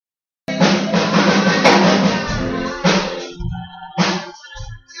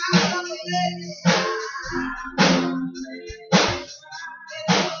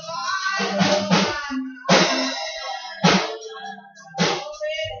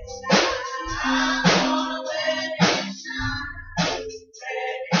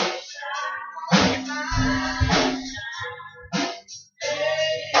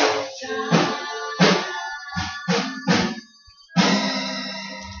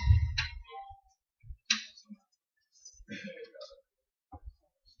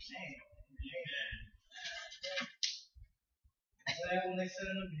When they said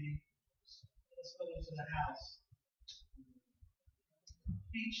unto me, let's go into the house.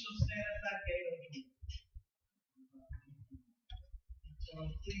 Feet shall stand at thy gate, O Jerusalem. So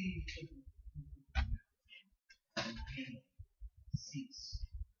cleave to the cease.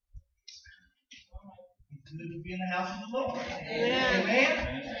 It's good to be in the house of the Lord. Amen.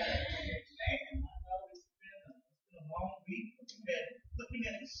 Amen. I know it's been a long week looking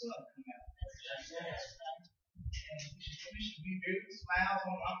at the sun come out. And we should be very smiles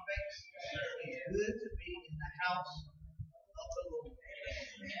on our face. It's good to be in the house of the Lord.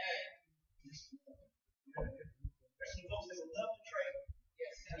 There's some folks that would love to trade.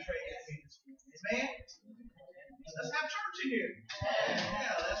 Yes, and trade at me this week. Amen? Let's have church in here.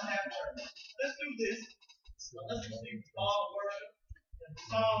 Yeah, let's have church. Let's do this. Let's receive the call of worship and the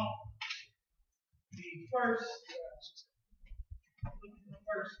song. The first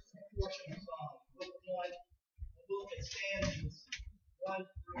portion of the song. Book 1. Look at stanzas 1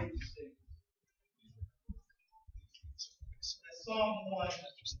 through 6. Psalm 1,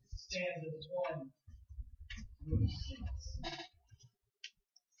 stanzas 1 through 6.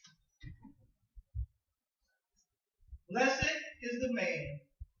 Blessed is the man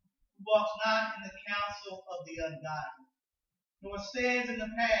who walks not in the counsel of the ungodly, nor stands in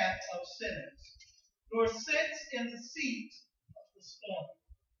the path of sinners, nor sits in the seat of the scornful.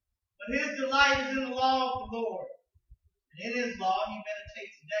 But his delight is in the law of the Lord. And in his law he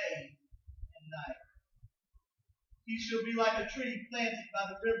meditates day and night. He shall be like a tree planted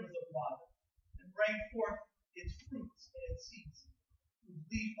by the rivers of water, and bring forth its fruits in its season, whose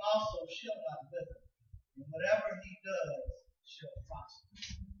leaf also shall not wither, and whatever he does shall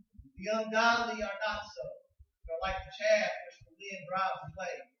prosper. The ungodly are not so. They are like the chaff which the wind drives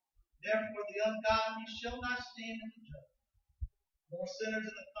away. Therefore the ungodly shall not stand in the judgment, nor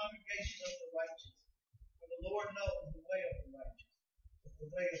sinners in the congregation of the righteous. For the Lord knows the way of the righteous, but the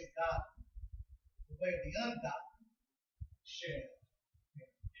way of God, the way of the ungodly, shall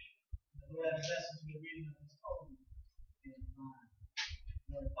perish. The Lord has blessed us with the reading of His holy and divine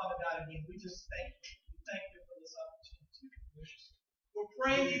word. Father God, again, we just thank you. We thank you for this opportunity to worship. We're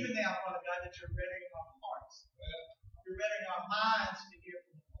praying even now, Father God, that you're readying our hearts. You're readying our minds to hear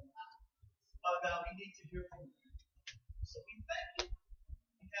from you. Father God, we need to hear from you. So we thank you.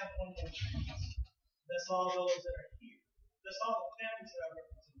 We have one more chance. Bless all those that are here. Bless all the families that are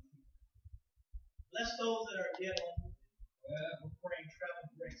represented here. Bless those that are yet on the way. We're praying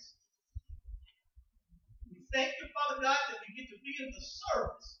travel grace. We thank you, Father God, that we get to be in the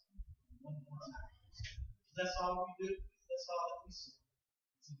service one more time. That's all we do. That's all that we see.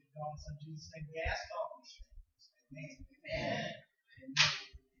 So in God's Son Jesus' name, we ask all these things. Amen. Amen. Amen.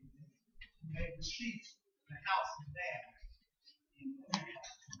 You may receive the house is down.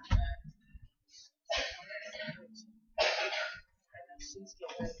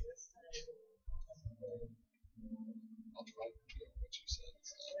 I'll try to do what you said.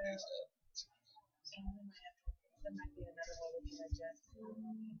 There might be another one we can adjust.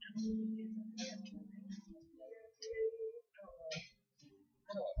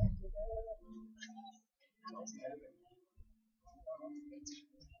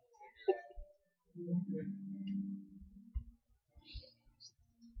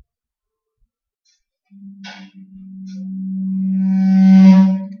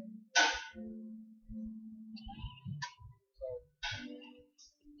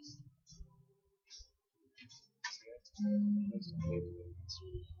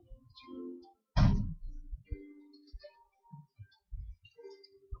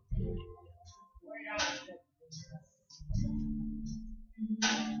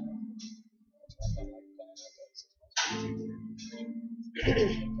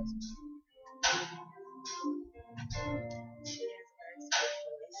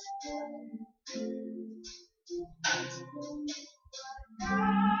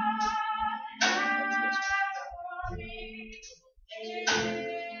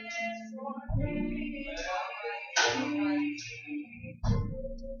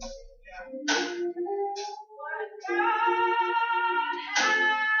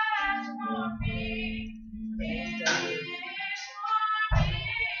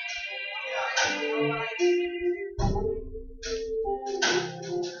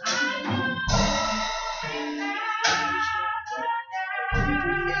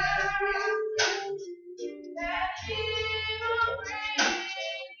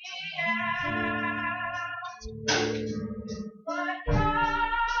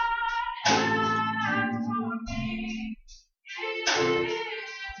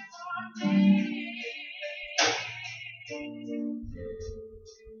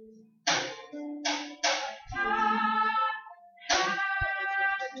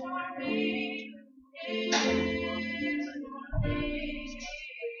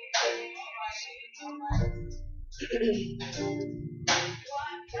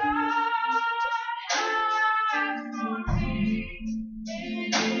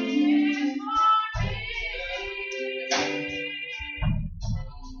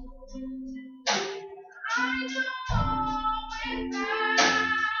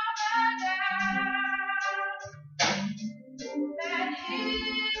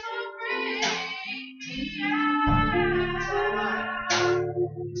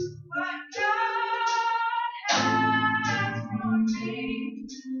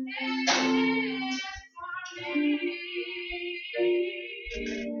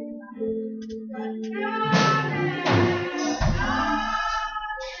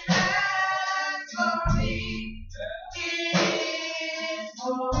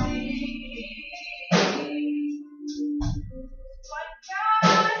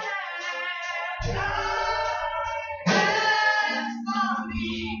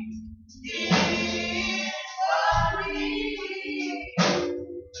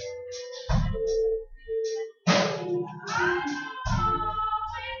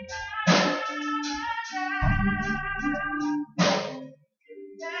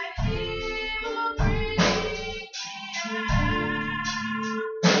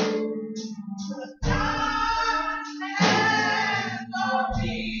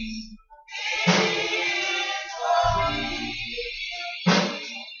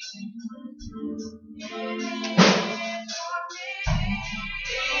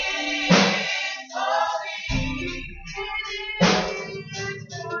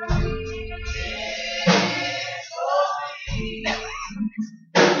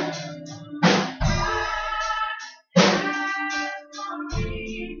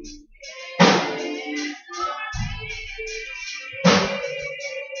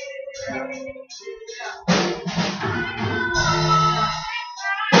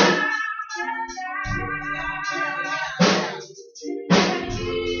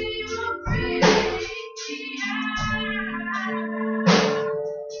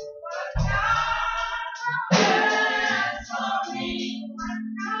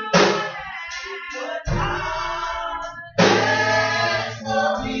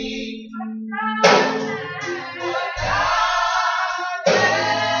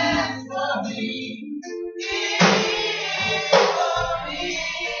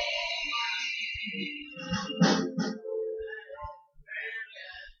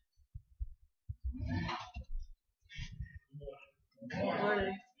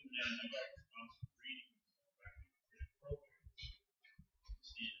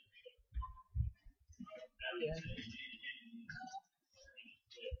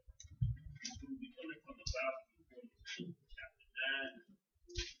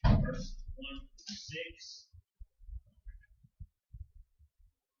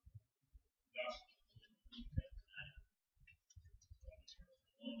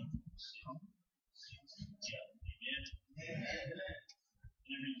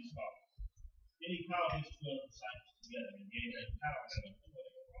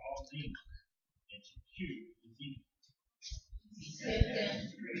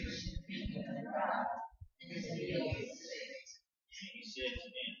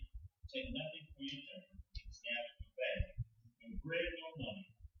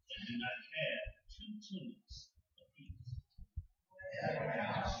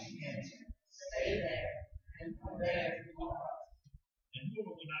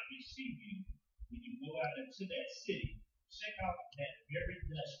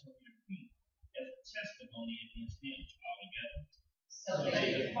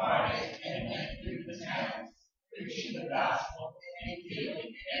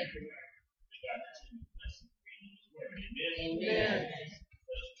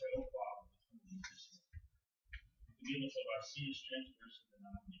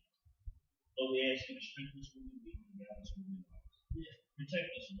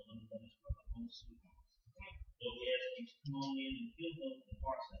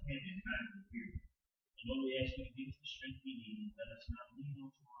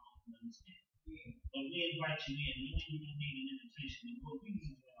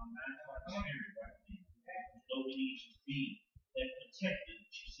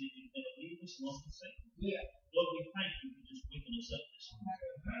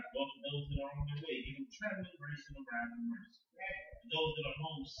 Lord, for those that are on their way, give them traveling grace and arriving mercy. For those that are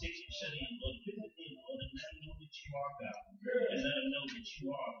home sick and shut in, Lord, visit them, Lord, and let them know that you are God. And let them know that you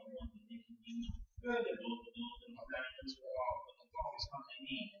are the one that they can use. Lord, for those that are running through the wall, but the wall is on their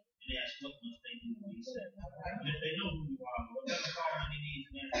knees, and ask what must they do to be saved. And if they know who you are, Lord, let them fall on their knees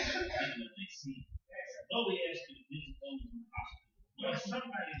and ask what they see. Lord, we ask you to visit those in the hospital. Lord,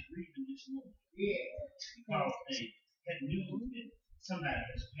 somebody's grieving this morning. Because they had news that somebody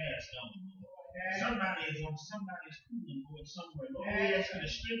has passed on. Somebody is on somebody's cooling board somewhere. Lord, we ask you to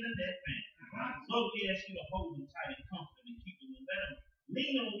strengthen that family. Lord, we ask you to hold them tight and comfort and keep them and let them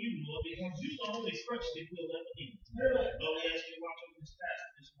lean on you, Lord, because you're the only crutch that we'll ever need. Lord, we ask you to watch over this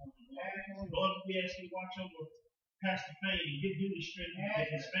pastor this morning. Lord, we ask you to watch over Pastor Payne and give him the strength to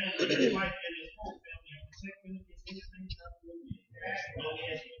get his family, his wife, and his whole family and protect them against anything that will be. Lord, we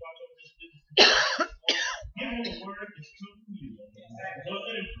ask you to watch over this business. Give him a word that's true from you. Lord,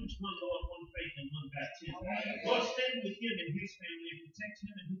 let him preach one Lord, one faith, and one baptism. Lord, stand with him and his family and protect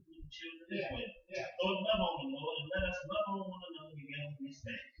him and his little children as well. Lord, love on him, Lord, and let us love on one another together this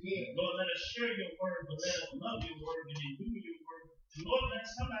day. Lord, let us share your word, but let us love your word and endure your word. And Lord, let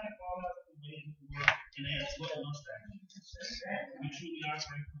somebody fall out of the way of the word and ask what must I do. We truly are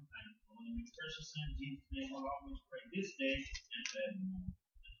grateful and thankful. In your precious son Jesus' name, I'll always pray this day and forevermore.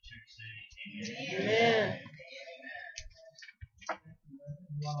 Let the church say amen. Amen.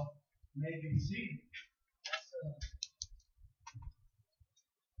 Well, maybe see.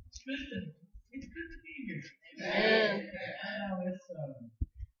 It's good to be here. Amen. I know it's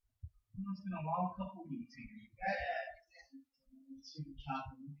been a long couple weeks here. Super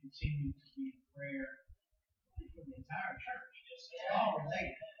topic. We continue to be in prayer for the entire church, just all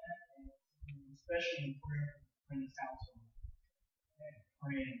related, especially in prayer for Prince's household.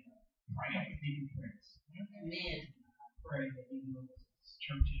 Praying for people, Prince. Amen. Pray that he will.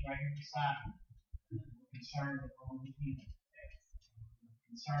 Church is right here beside him. We're concerned along with him.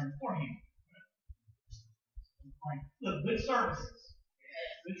 Concerned for him. Look, good services.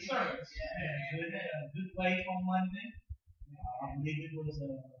 Good service. Good wave on Monday. I believe it was a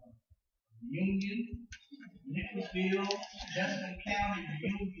Union, Nicholasville, Jefferson County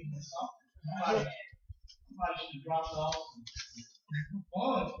reunion or something. Somebody should drop it off some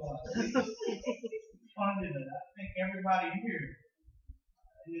funds for us. Funded it. I think everybody here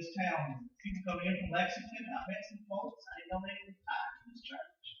in this town, people coming in from Lexington, I met some folks, I didn't know they were tied to this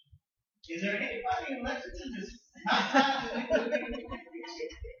church. Is there anybody in Lexington that's not tied to this?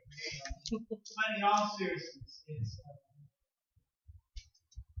 But in all seriousness,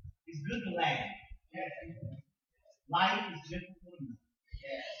 it's good to laugh. Life is difficult enough.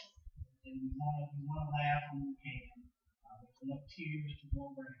 And we want to laugh when we can. There's enough tears to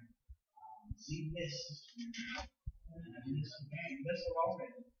go around. We miss her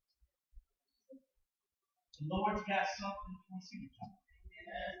already. The Lord's got something for Cedar Top.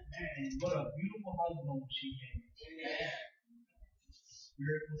 And what a beautiful home she gave.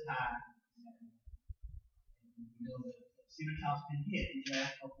 Spirit was high. And we know that Cedar Top's been hit these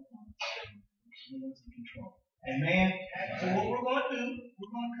last couple of months. The Lord's in control. Amen. So what we're going to do,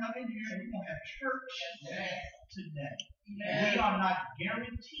 we're going to come in here and we're going to have church today. We are not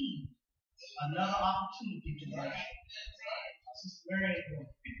guaranteed another opportunity to worship. Sister Mary is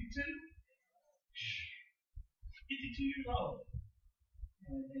 52 years old.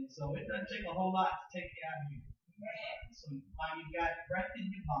 And so it doesn't take a whole lot to take you out of here. So while you got breath in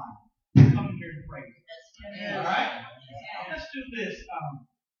your body, come here and pray. Alright? Let's do this.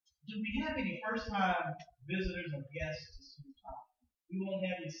 Do we have any first-time visitors or guests to Cedar Top? We won't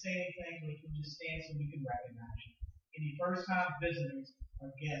have you say anything, but if you just stand so we can recognize you. Any first-time visitors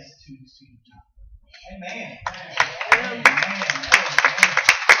or guests to Cedar Top? Amen. Amen.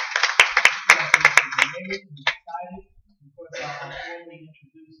 We're excited. Of course, I'll formally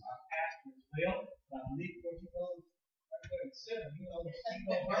introduce our pastor as well. I believe he goes right there at 7. He goes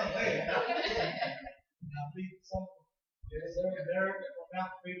right there. I believe some they're from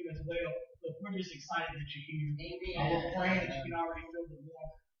Mount Freedom as well. Look, we're just excited that you're here. We're praying that you can already feel the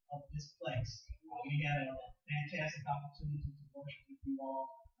warmth of this place. We had a fantastic opportunity to worship with you all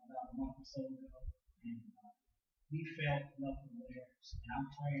about a month or so ago. And we felt nothing there. And I'm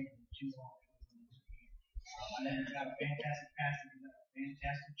praying that you all feel it here. I know we've got a fantastic pastor, we've got a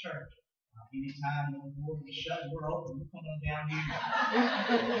fantastic church. Anytime the doors are shut, we're open. We come on down here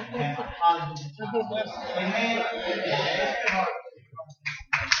and have a positive time. Amen.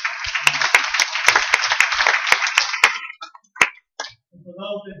 And for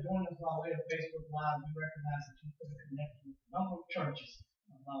those that join us by way of Facebook Live, we recognize that you could have connected with a number of churches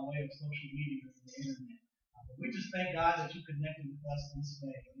by way of social media and the internet. We just thank God that you connected with us this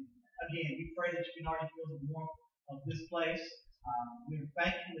day. Again, we pray that you can already feel the warmth of this place. We're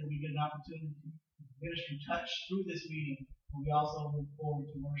thankful that we get an opportunity to ministry touch through this meeting, but we also look forward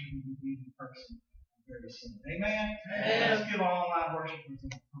to worshiping with you in person very soon. Amen? Amen. Let's give our online worshipers a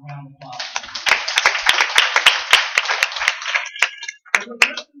round of applause. As we're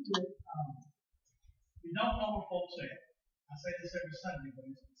listening to it, we don't know where folks are. I say this every Sunday, but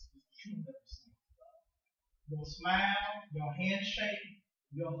it's true every Sunday. Your smile, your handshake,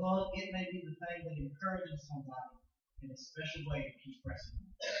 your hug, it may be the thing that encourages somebody in a special way to keep pressing on.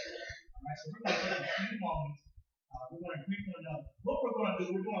 Alright, so we're going to take a few moments. We're going to greet one another. What we're going to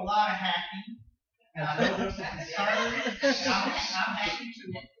do, we're doing a lot of hacking. And I know there's some concern. I'm hacking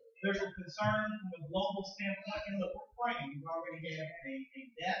too. There's a concern from a global standpoint. And look, we're praying. We already have a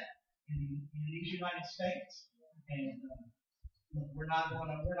death in these United States. And look, we're not going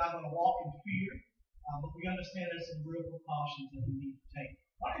to walk in fear. But we understand there's some real precautions that we need to take.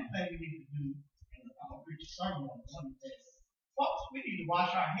 One of the things we need to do, and I'm going to preach a sermon on one of the things, folks, we need to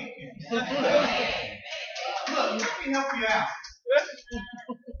wash our hands. Look, let me help you out.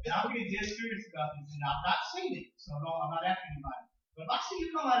 And I'm getting dead serious about this, and I've not seen it, so no, I'm not asking anybody. But if I see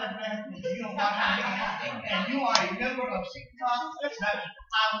you come out of that bathroom and you don't wash your hands, and you are a member of TikTok, I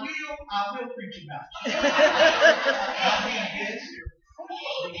will preach about it. I'm being dead serious.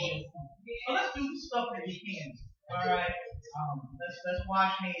 So let's do the stuff that we can. All right. Let's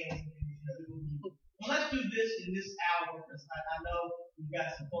wash hands. Well, let's do this in this hour because I know we've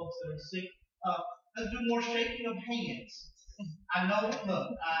got some folks that are sick. Let's do more shaking of hands. I know. Look,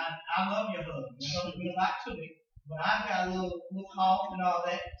 I love your hug. You know there's been a lot to it, but I've got a little cough and all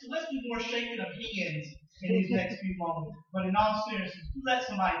that. So let's do more shaking of hands in these next few moments. But in all seriousness, let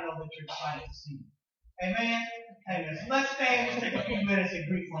somebody know that you're excited to see you. Amen? Amen. So let's stand. Let's take a few minutes and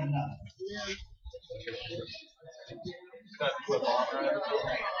greet one another.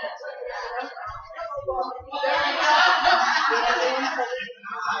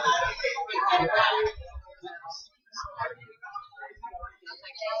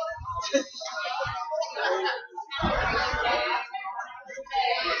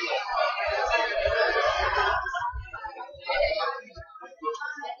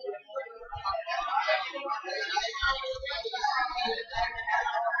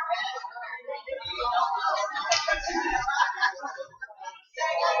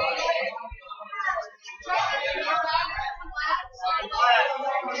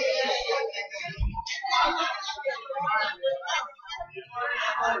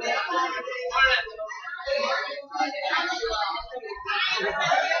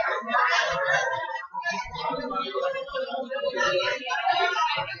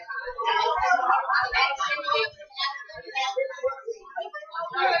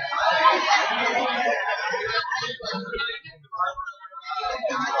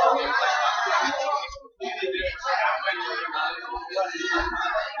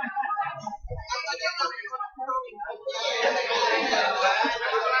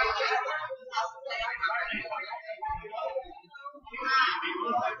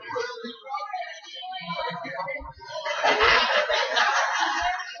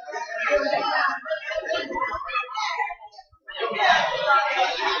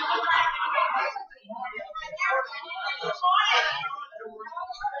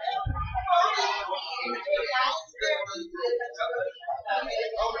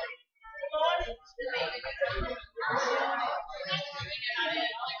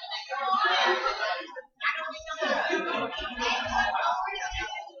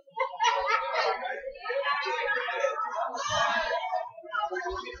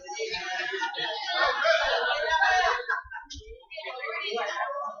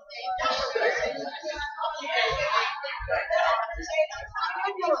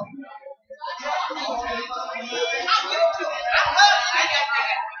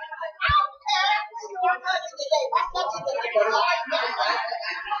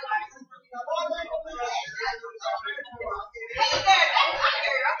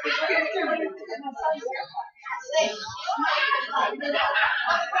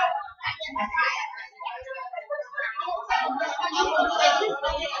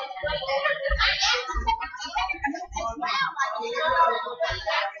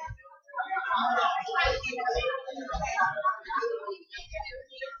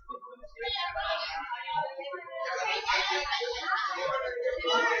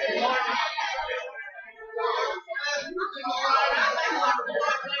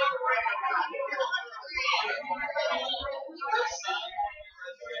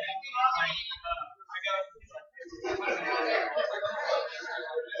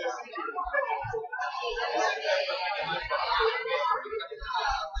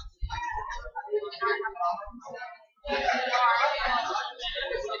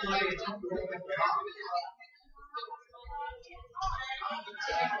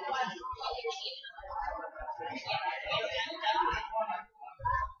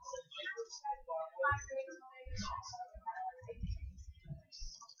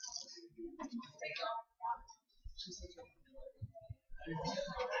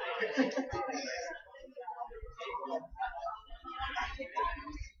 Man,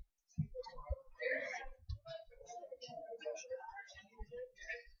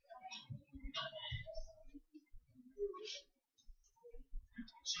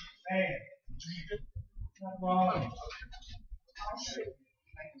 not wrong. Thank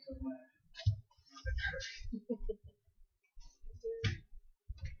you so much.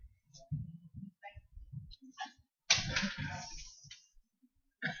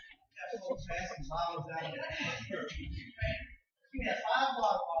 Passing bottles out of the we had 5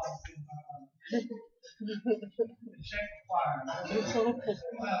 water bottles in my check the choir.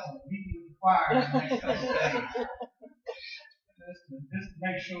 Well, meeting with the choir in the next couple of days. Just to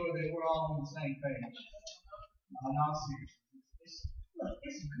make sure that we're all on the same page. I'm not serious. Look,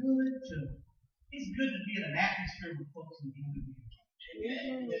 it's good to be in an atmosphere with folks who enjoy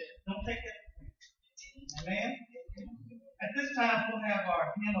music. Don't take that for granted. Amen? At this time, we'll have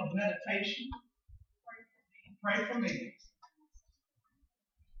our hymn of meditation. Pray for me.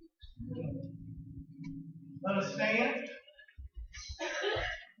 Let us stand.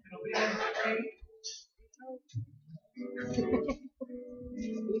 It'll be on the screen.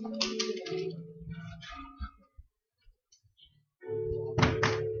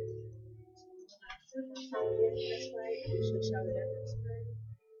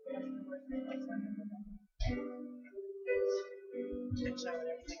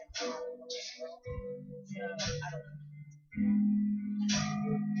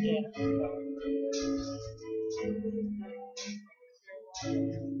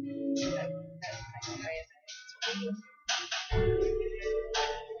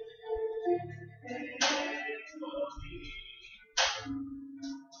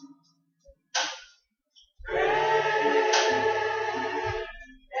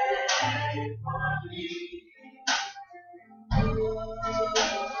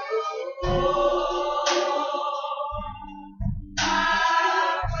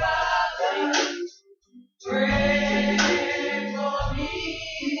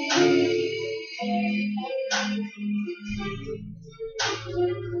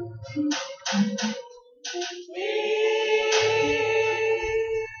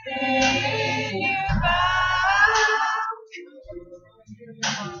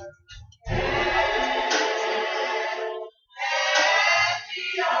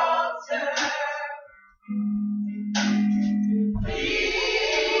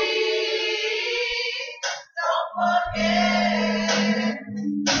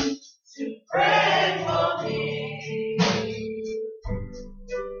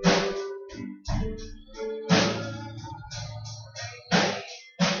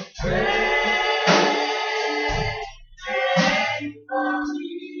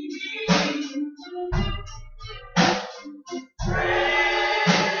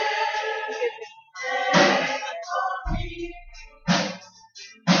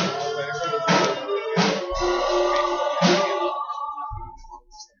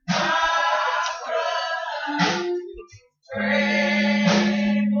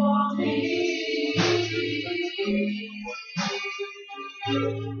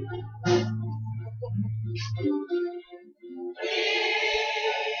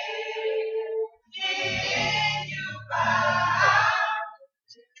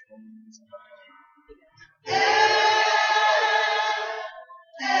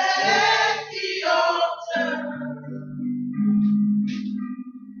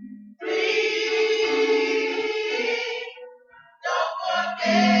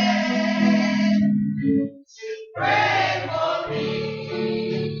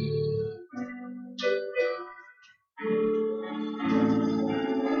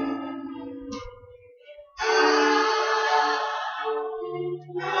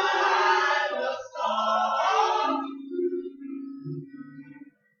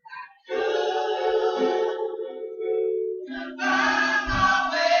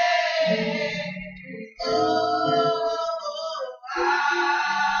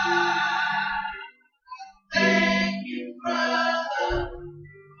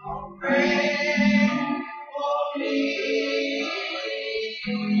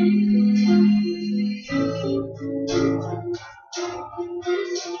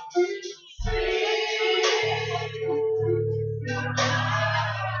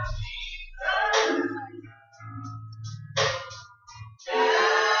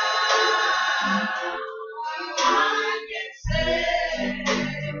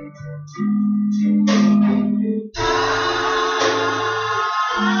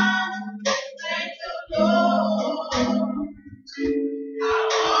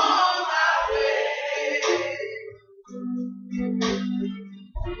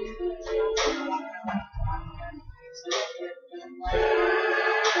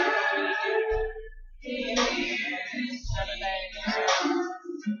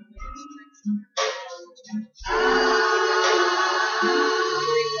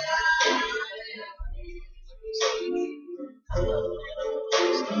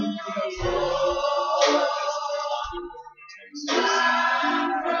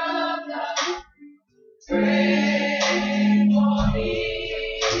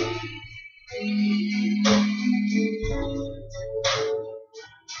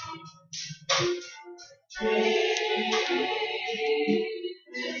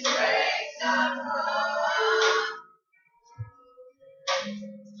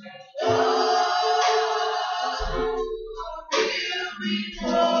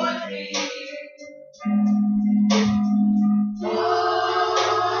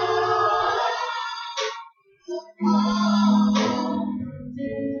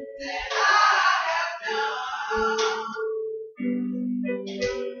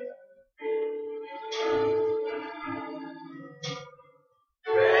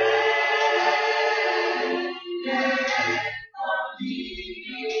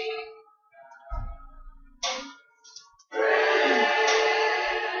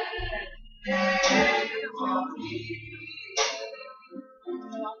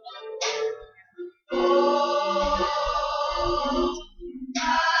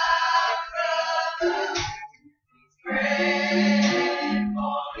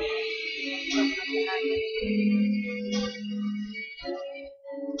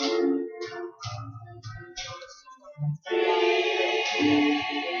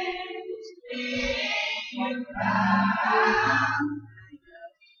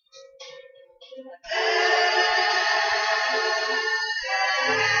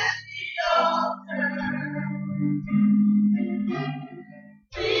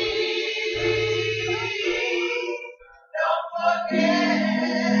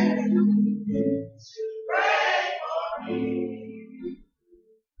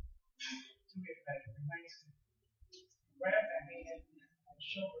 Grab that hand and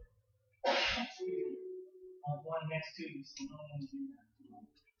shoulder. One next to you, so no one do that.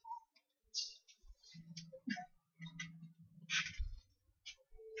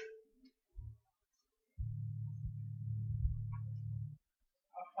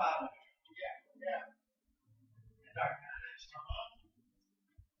 Our Father, and our God,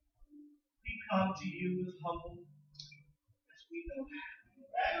 we come to you as humble as we know how.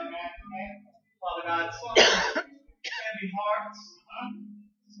 Father God, some with heavy hearts,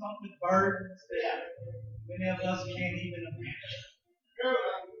 some with burdens that many of us can't even imagine.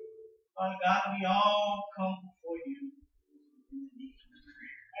 Father God, we all come before you in the need of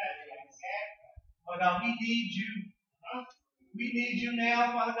prayer. Father God, we need you. We need you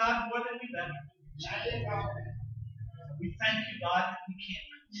now, Father God, more than we've ever. We thank you, God, that we can.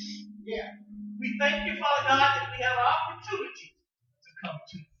 We thank you, Father God, that we have an opportunity to come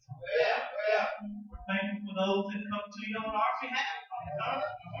to you. We're thankful for those that come to you on our behalf, Father God.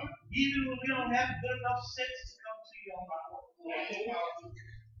 Even when we don't have good enough sense to come to you on our own.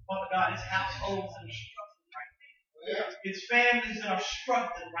 Father God, it's households that are struggling right now. It's families that are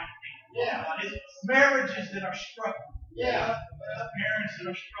struggling right now. God, it's marriages that are struggling. It's parents that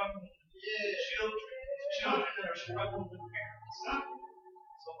are struggling with children. It's children that are struggling with parents.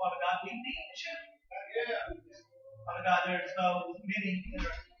 So, Father God, we need you. Father God, there's many that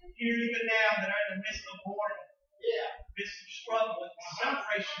are here even now that are in the midst of mourning, midst of struggle with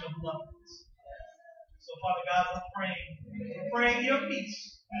separation of loved ones. So, Father God, we're praying your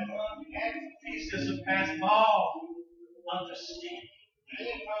peace. Peace that surpasses all understanding.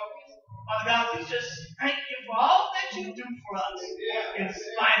 Father God, we just thank you for all that you do for us in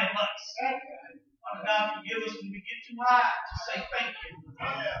spite of us. Father God, forgive us when we get too high to say thank you.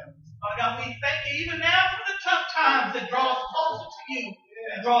 Father God, we thank you even now for the tough times that draw us closer to you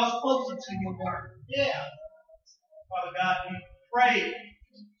and draw us closer to your word. Father God, we pray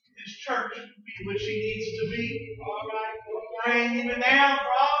this church be what she needs to be. We're praying even now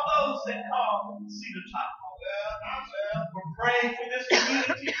for all those that call Cedar Top. We're praying for this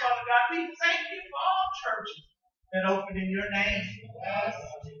community, Father God. We thank you for all churches that open in your name.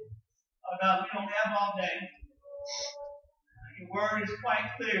 Father God, we don't have all day. Your word is quite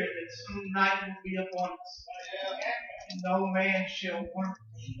clear that soon night will be upon us. And no man shall work.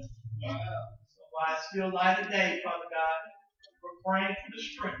 So while it's still light of day, Father God, we're praying for the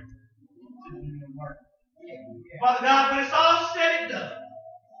strength to do your work. Father God, when it's all said and done,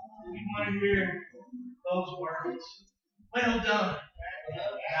 we want to hear those words. Well done,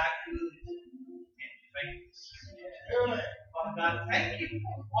 thy good and faithful. Father God, thank you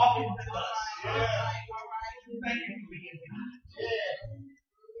for walking with us. Thank you for being God.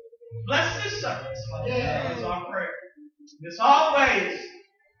 Bless this service, Father God. That's our prayer. It's always,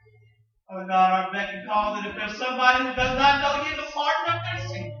 Father God, our beck and call that if there's somebody who does not know you, the pardon of their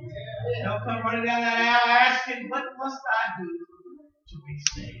sin, they'll come running down that aisle asking, what must I do to be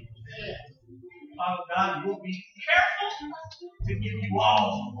saved? Father God, we'll be careful to give you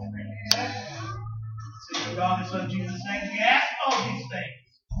all the praise. So in God and Son Jesus' name, we ask all these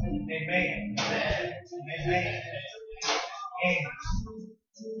things. Amen. Amen. Amen. Amen.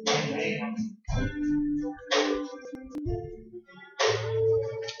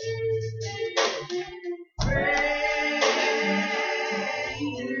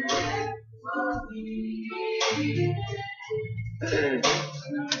 Amen. Pray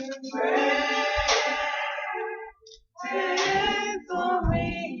for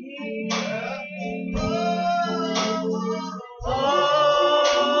me. Oh,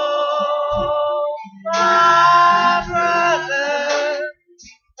 my brother,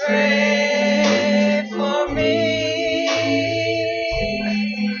 pray for me.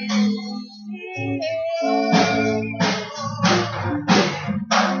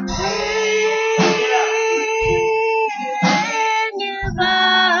 When you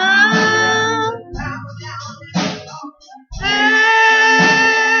bow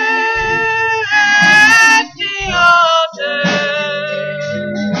at the altar,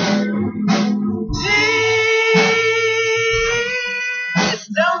 please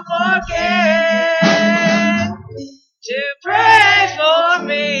don't forget to pray for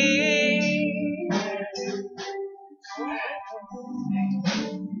me.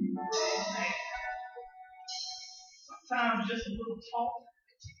 Sometimes just a little talk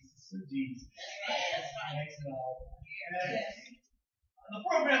to Jesus. Makes it all. Okay? The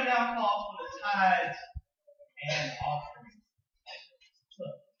program now calls for the tithes and offerings.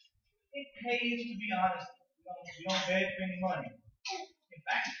 Look, it pays to be honest. We don't beg for any money. In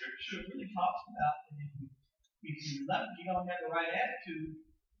fact, Scripture really talks about that if you don't have the right attitude,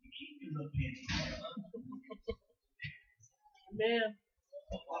 you keep your little penny. Amen.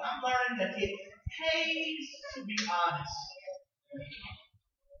 Well, I'm learning that it pays to be honest.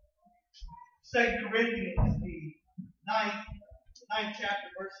 2 Corinthians, the ninth chapter,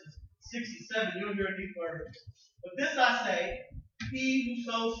 verses 6 and 7, you'll hear these words. But this I say, he who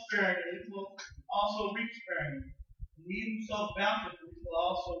sows sparingly will also reap sparingly. And he who sows bountifully will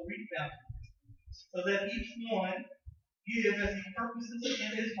also reap bountifully. So that each one give as he purposes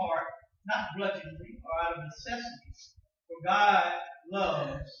in his heart, not grudgingly or out of necessity. For God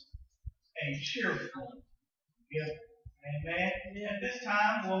loves a cheerful giver. Amen. At this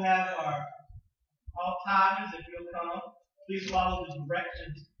time, we'll have our all tithers, if you'll come. Please follow the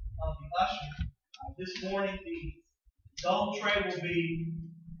directions of the usher. This morning, the gold tray will be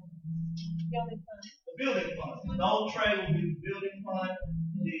the building fund. The gold tray will be the building fund.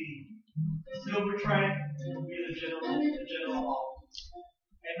 The silver tray will be the general office.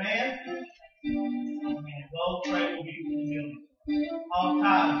 Amen. And the gold tray will be for the building fund. All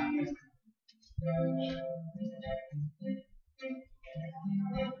tithers.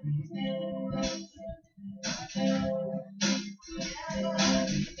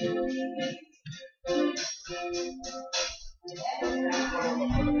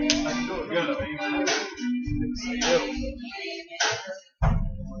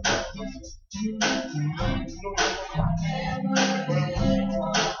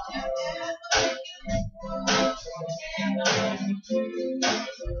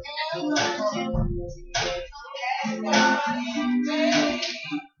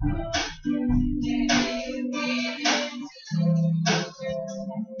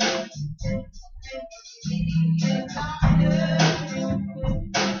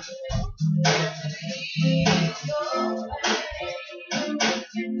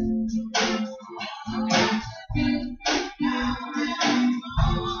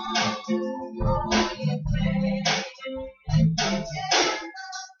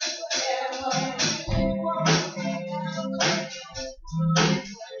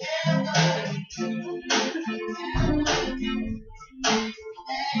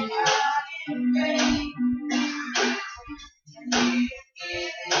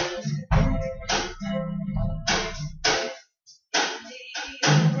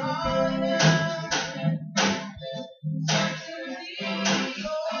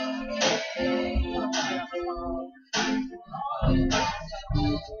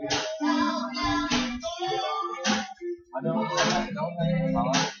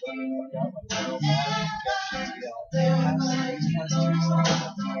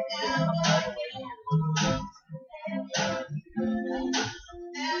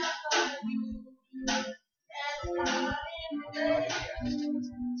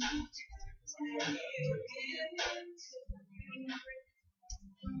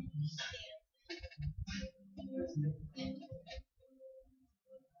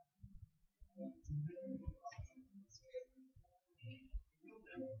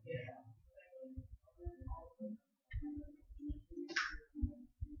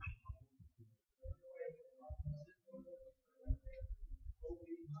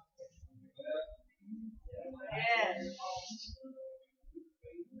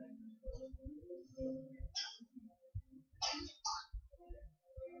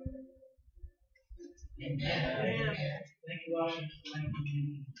 Thank you, Washington.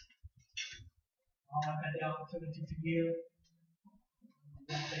 I've had the opportunity to give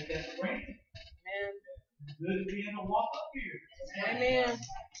Don't take that for granted. Amen. It's good to be able to walk up here. Amen.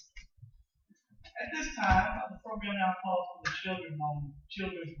 At this time, the program now calls for the children's moment.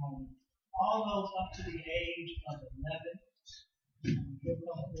 All those up to the age of 11. You'll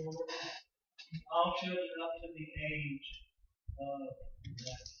come forward. All children up to the age of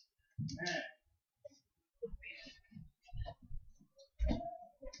 11. Amen.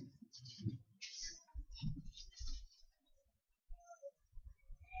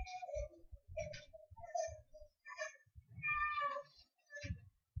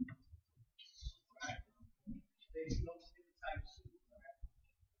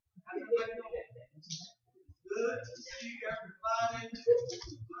 Good to see everybody.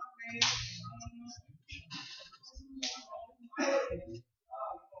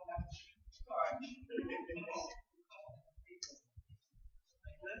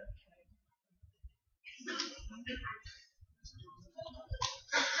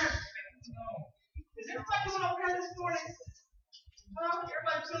 Is everybody doing okay this morning?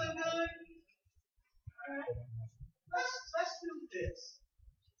 Everybody feeling good? All right. Let's do this.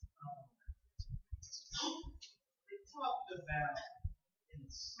 We talked about in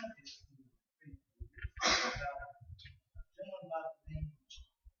Sunday school about Jonah by the name of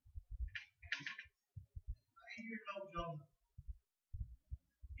Jonah. I hear no Jonah.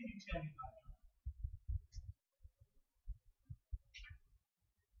 Can you tell me about Jonah?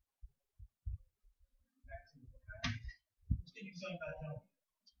 Back to you, okay? What can you tell me about Jonah?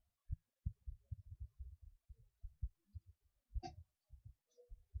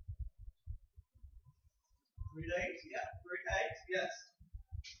 3 days? Yeah, 3 days. Yes.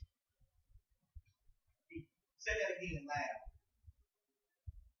 Say that again loud.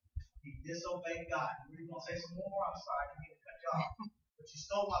 He disobeyed God. We're going to say some more. I'm sorry, I didn't mean to cut you off. But you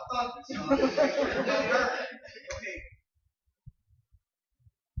stole my thunder, so I'm going to make sure that you heard it. Okay.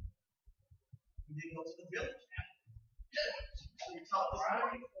 You didn't go to the village now. So you taught us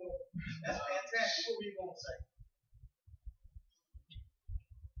right before. That's fantastic. What were you going to say?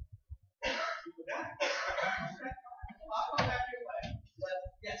 You forgot. Okay. I'll come back your way. But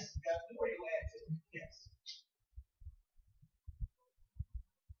yes, you got more you add to it. Yes.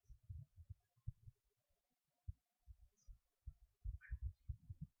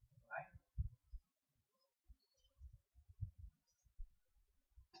 Right?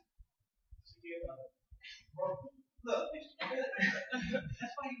 So you look,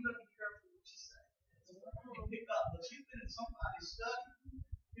 that's why you got to be careful what you say. You can pick up, but you've been in somebody's study. You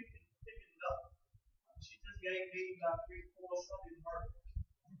can pick it up. She just gave me about 3 or 4 Sunday verses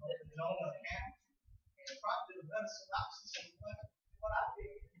of the Jonah account. And probably the better synopsis of what I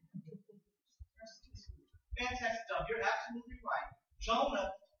did. Fantastic job. You're absolutely right. Jonah,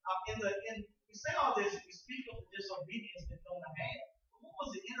 we say all this, we speak of the disobedience that Jonah had. But what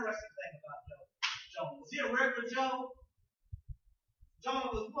was the interesting thing about Jonah? Was he a regular Joe? Jonah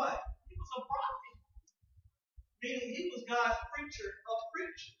was what? He was a prophet. Meaning he was God's preacher of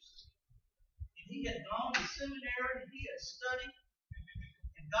preachers. And he had gone to seminary and he had studied.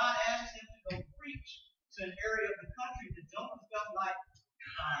 And God asked him to go preach to an area of the country that Jonah felt like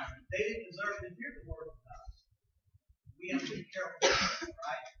they didn't deserve to hear the word of God. We have to be careful,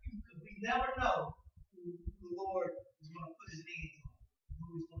 right? Because we never know who the Lord is going to put his hands on,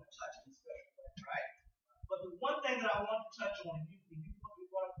 who he's going to touch in a special way, right? But the one thing that I want to touch on, when you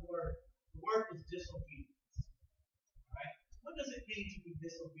brought up the word is disobedience. Right? What does it mean to be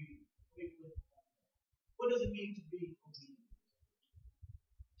disobedient? What does it mean to be obedient?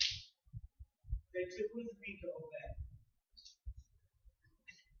 What does it mean to obey?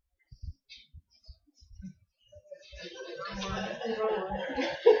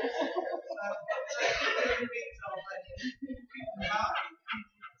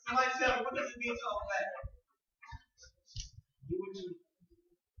 Somebody tell me, what does it mean to obey? Do what you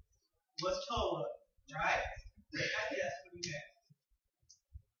was told of, right? Yes, what do you have?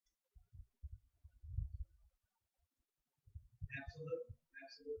 Absolutely.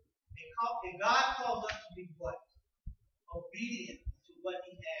 And God calls us to be what? Obedient to what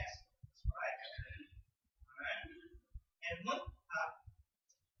He asks us, right? All right. And one,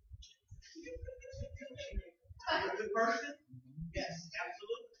 a good person? Yes,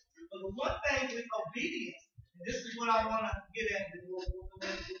 absolutely. But the one thing with obedience, and this is what I want to get at, and we'll go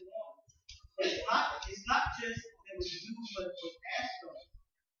into it more. It's not just that we do what was asked of us,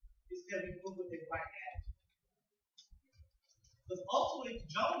 it's that we do what they right attitude. Because ultimately,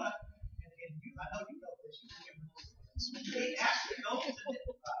 Jonah, and you, I know you know this, he actually goes to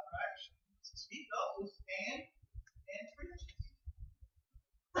Nineveh, right? He goes and preaches.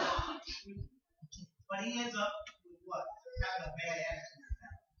 But he ends up with what? Having a bad attitude.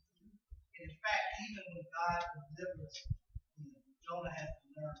 In fact, even when God delivers, Jonah has to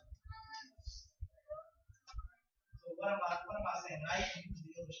learn. So what am I saying? I use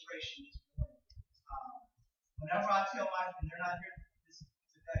the illustration this morning. Whenever I tell my, and they're not here this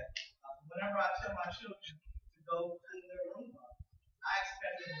today, whenever I tell my children to go clean their room up, I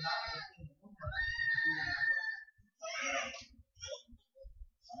expect them not to clean the room up.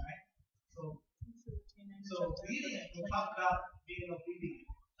 Alright? So obedience, we'll talk about being obedient.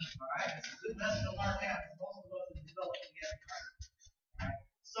 Alright? It's a good lesson to learn now, because most of us as adults, we have to learn. Alright?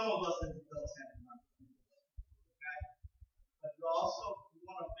 Some of us as adults have to learn. Okay? But you also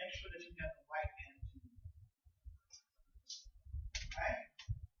want to make sure that you have the right attitude. Alright?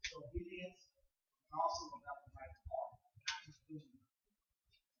 So obedience is also about the right heart. Not just doing it.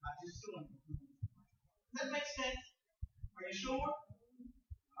 Not just doing it. Does that make sense? Are you sure?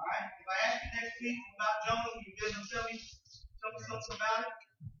 Alright? If I ask you next week about Jonah, will you be able to tell me something about it?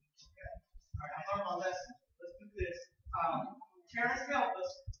 Okay. Alright, I learned my lesson. Let's do this. Parents, help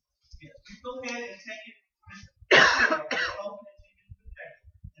us. Yes, you go ahead and take it. Open it, take it to the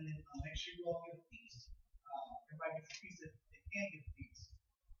table. And then make sure you all get a piece. Everybody gets a piece if they can get a piece.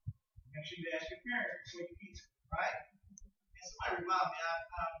 Make sure you ask your parents for your piece. Right? And somebody remind me,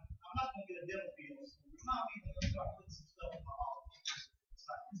 I'm not going to get a dental bill, so remind me to start putting some stuff in my office. It's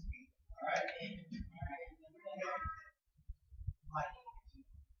like this week. Alright? Alright. We're going to get like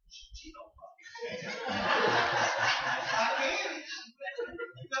Cheeto Puff. I can.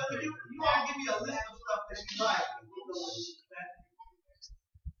 You all give me a list of stuff that you like.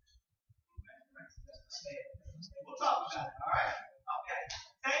 We'll talk about it, alright? Okay.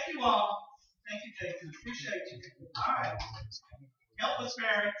 Thank you all. Thank you, Jason. Appreciate you. Alright. Help us,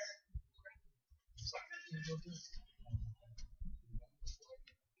 parents.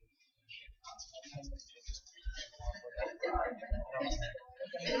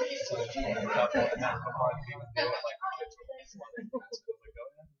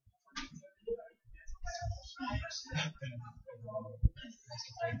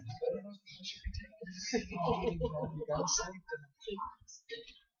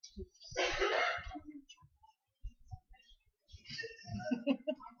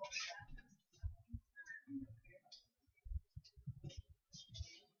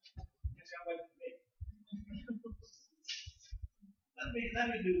 Let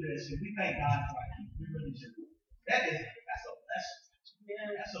me do this. We thank God for it. We really do. That's a blessing.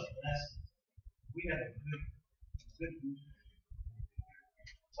 That's a blessing. We have a good group.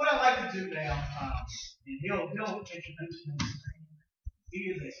 What I'd like to do now, and he'll introduce himself. He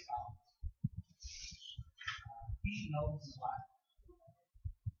is a scholar. He knows his life.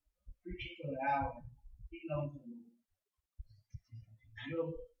 Preaching for an hour. He knows the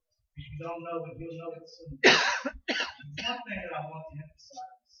Lord. If you don't know it, you'll know it soon. One thing that I want to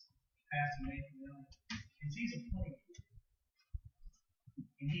emphasize, Pastor Nathan, is he's a player.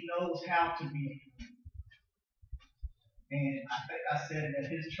 And he knows how to be a player. And I think I said it at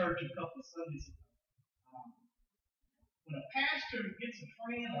his church a couple of Sundays ago. When a pastor gets a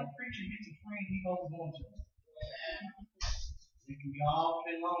friend or a preacher gets a friend, he holds on to it. It can be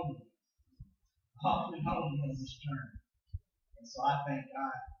awfully lonely on this journey. And so I thank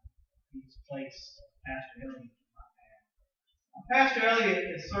God he's placed Pastor Elliott in my path. Pastor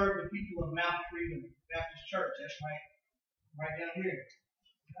Elliott has served the people of Mount Freedom Baptist Church. That's right down here.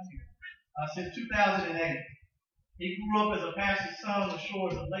 Since 2008. He grew up as a pastor's son on the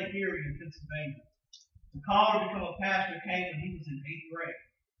shores of Lake Erie in Pennsylvania. The call to become a pastor came when he was in 8th grade.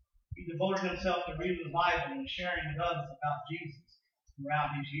 He devoted himself to reading the Bible and sharing with others about Jesus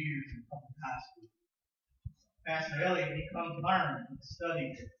throughout his years in public high school. Pastor Elliott, he come to learn and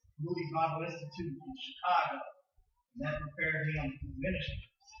study at Moody Bible Institute in Chicago, and that prepared him for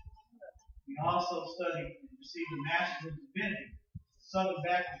ministry. He also studied and received a Master's of Divinity at Southern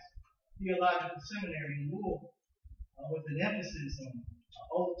Baptist Theological Seminary in Louisville, with an emphasis on the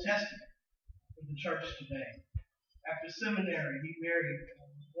Old Testament for the church today. After seminary, he married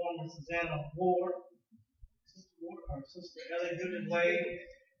former Susanna Ward, Sister Ellie Goodman Wade.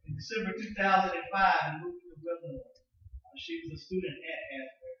 In December 2005, he moved to Wilmore. She was a student at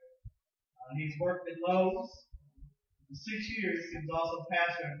Asbury. He's worked at Lowe's for 6 years. He was also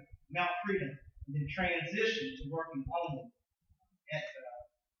pastor at Mount Freedom, and then transitioned to working only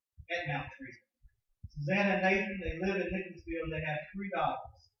at Mount Freedom. Susanna and Nathan, they live in Nicholasville, and they have 3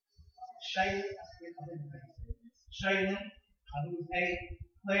 daughters. Shaylin, who is 8,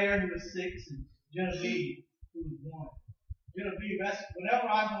 Claire, who is 6, and Genevieve, who is 1. Genevieve, that's whenever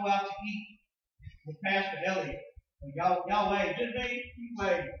I go out to eat with Pastor Elliott, y'all wave. Genevieve, you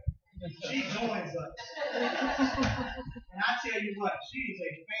wave. She joins us. And I tell you what, she is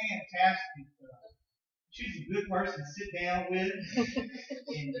a fantastic she's a good person to sit down with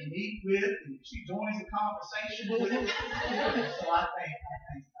and eat with, and she joins the conversation with. So I thank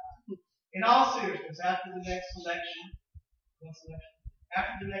God. In all seriousness, after the next selection, what selection?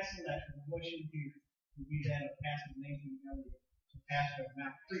 After the next selection, the motion here will be that of Pastor Nathan Elliott to Pastor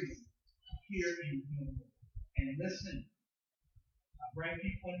Mount Freedom here in Gilmore. And listen, I bring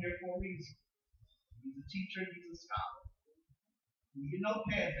people in here for a reason. He's a teacher, he's a scholar. You get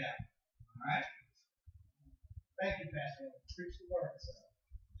notepads out. All right? Thank you, Pastor. Preach the word.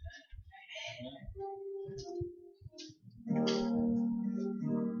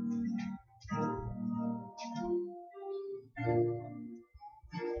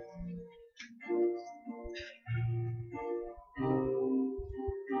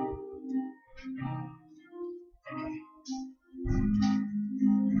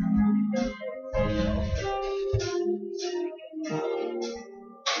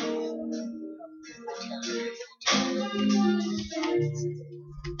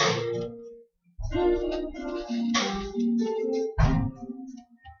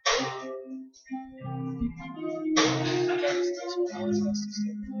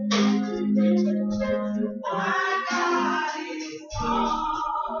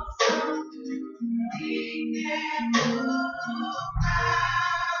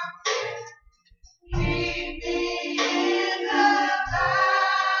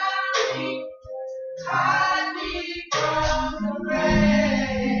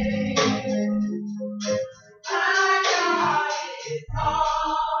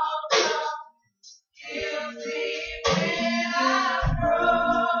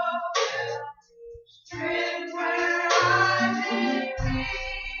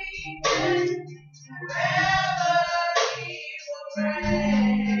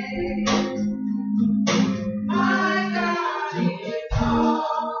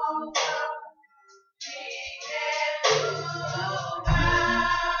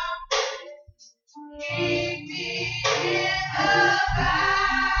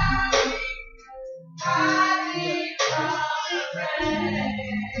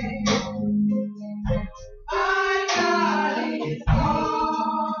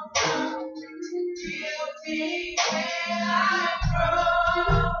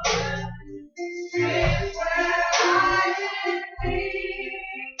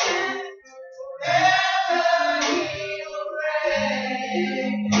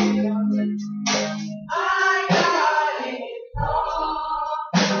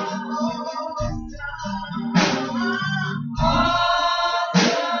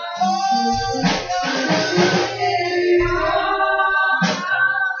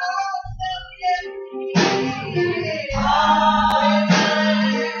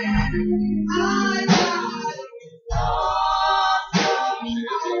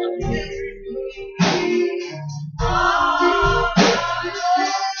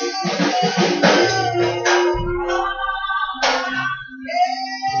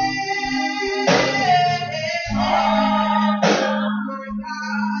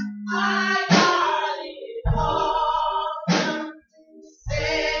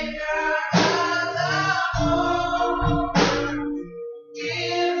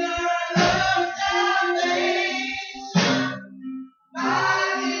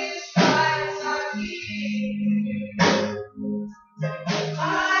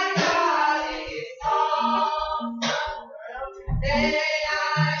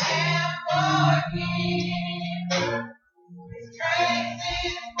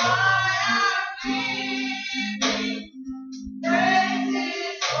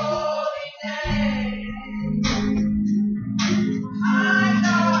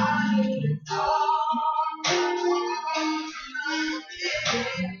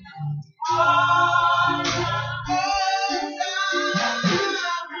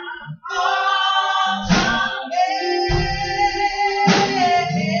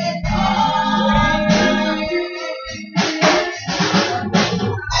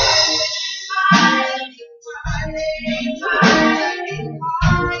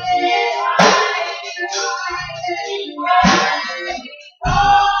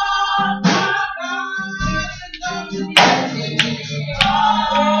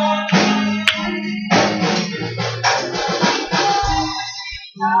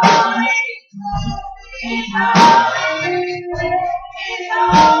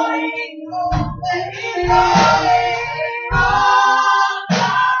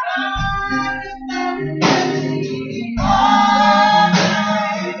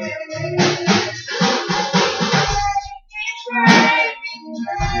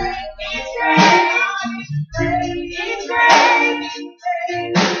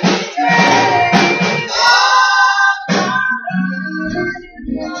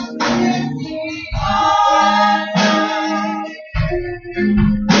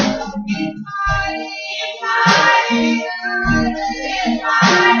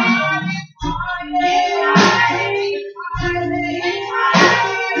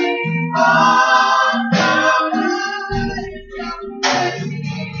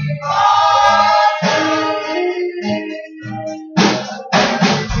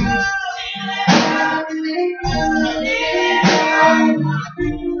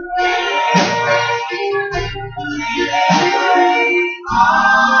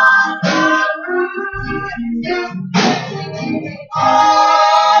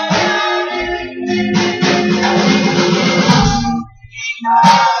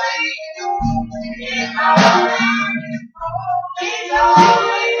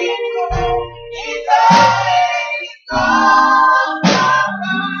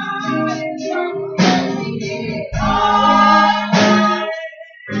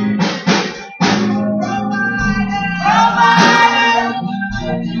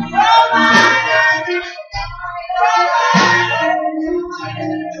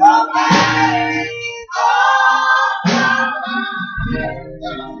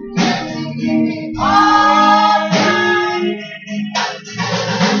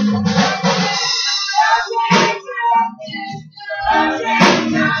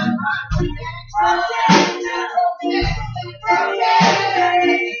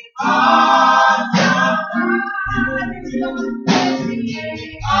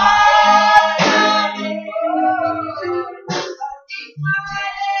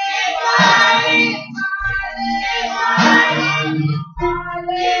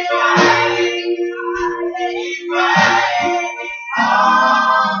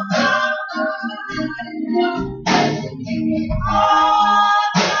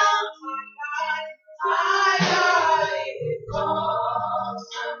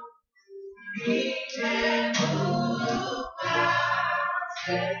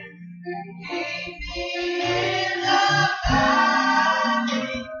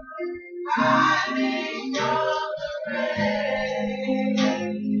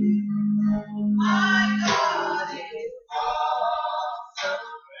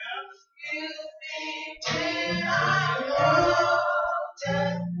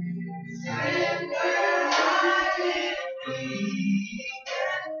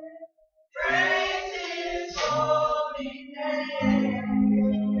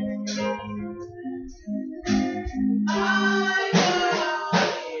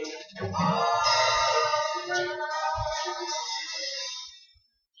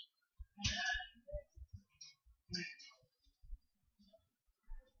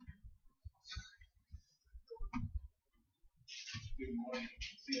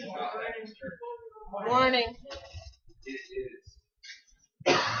 Morning. It is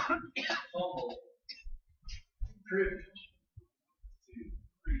humble privilege to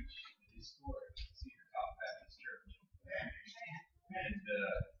preach the historic Cedar Top Baptist Church. And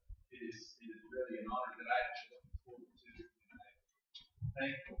it is really an honor that I've been looking forward to. And I'm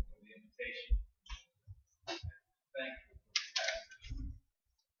thankful for the invitation. I'm thankful for the pastor.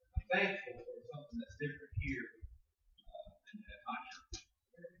 I'm thankful for something that's different here than at my church.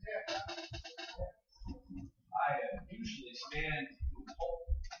 I usually stand to the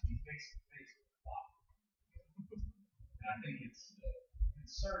pulpit and be face to face with the flock. And I think it's a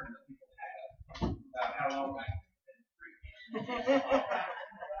concern that people have about how long I can preach. They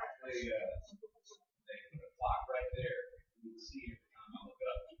put a clock right there. You can see every time I look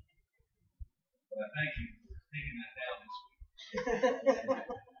up. But I thank you for taking that down this week.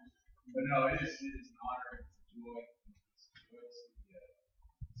 But no, it is an honor and a joy. It's a joy to see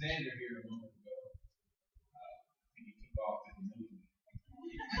Xander here a moment ago. He took off to the movie.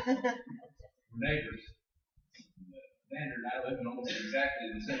 We're neighbors. Xander and I live in almost exactly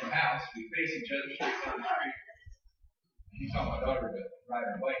the same house. We face each other straight down the street. He taught my daughter to ride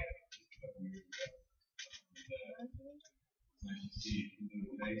her bike a couple years ago. Nice to see you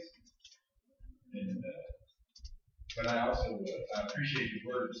little face. And but I also appreciate the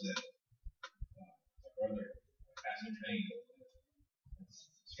words that my brother Pastor Payne has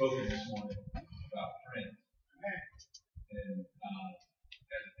spoken this morning about friends. And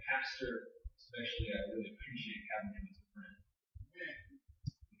as a pastor, especially, I really appreciate having him as a friend.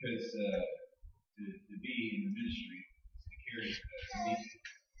 Because to be in the ministry is to carry a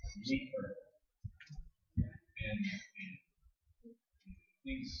unique burden. And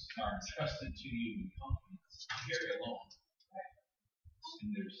things are entrusted to you in confidence to carry along.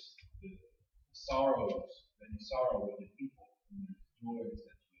 And there's the sorrows that you sorrow with the people, and there's joys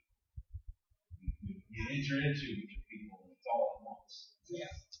that you enter into with your people, and it's all at once. Yeah.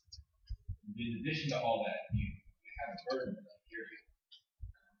 And in addition to all that, you have a burden to carry.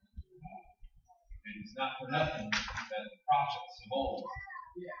 And it's not for nothing that the prophets of old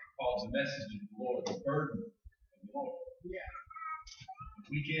called the message of the Lord the burden of the Lord. Yeah.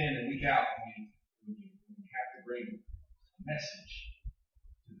 Week in and week out, when you have to bring a message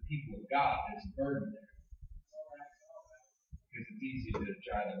to the people of God, there's a burden there. Because it's easy to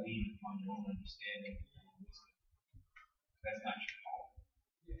try to lean upon your own understanding and your own wisdom. That's not your calling.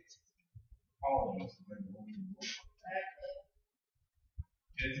 Calling is to bring the word of the Lord.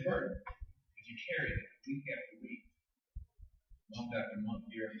 And it's a burden. Because you carry it week after week, month after month,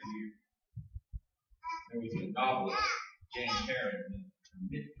 year after year. There was a novelist, James Herron, in the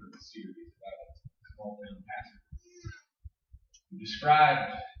Mitford series about a small town pastor, who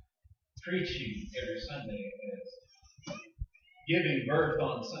described preaching every Sunday as giving birth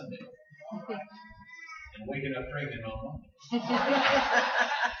on Sunday and waking up pregnant on Monday.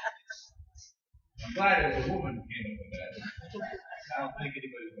 I'm glad it was a woman who came up with that. I don't think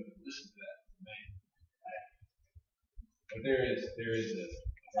anybody would have listened to that man. But there is a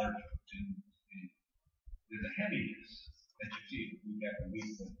burden, and there's a heaviness that you feel week after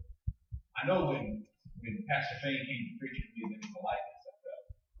week. But I know when Pastor Payne came to preach with me, there was a lightness I felt.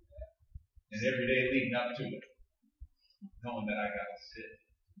 And every day leading up to it, knowing that I got to sit,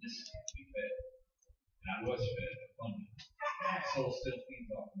 listen, and be fed. And I was fed abundantly. My soul still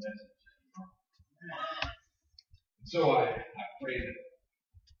feeds off the message. And so I pray that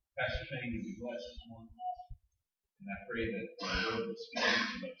Pastor Payne will be blessed this morning. And I pray that the Lord will speak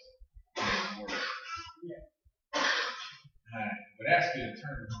to us in His word. And I would ask you to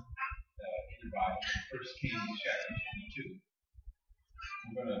turn in your Bible to 1 Kings chapter 22.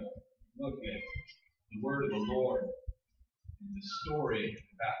 We're going to look at the word of the Lord in the story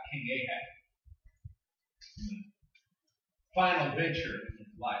about King Ahab, the final venture in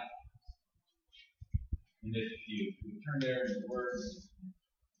his life. And if you would turn there in the Word,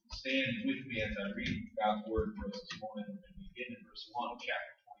 stand with me as I read God's Word for us this morning. We're going to begin in verse 1 of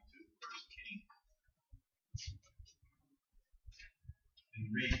chapter 22, 1 Kings, and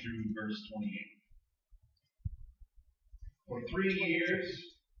read through verse 28. For 3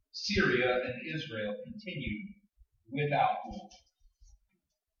 years, Syria and Israel continued without war.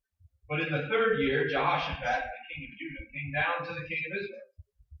 But in the 3rd year, Jehoshaphat, the king of Judah, came down to the king of Israel.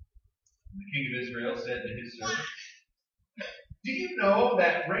 And the king of Israel said to his servants, "Do you know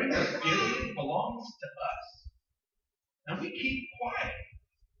that Ramoth Gilead belongs to us? And we keep quiet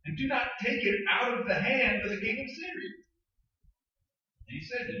and do not take it out of the hand of the king of Syria." And he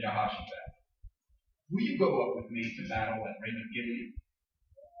said to Jehoshaphat, "Will you go up with me to battle at Ramoth Gilead?"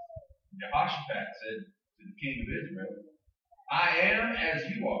 And Jehoshaphat said to the king of Israel, "I am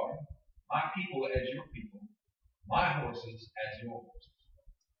as you are, my people as your people, my horses as your horses."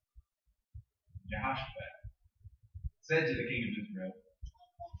 Jehoshaphat said to the king of Israel,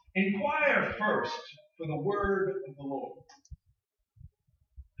 "Inquire first for the word of the Lord."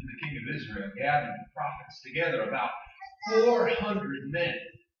 And the king of Israel gathered the prophets together, about 400 men,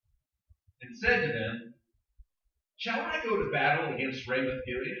 and said to them, "Shall I go to battle against Ramoth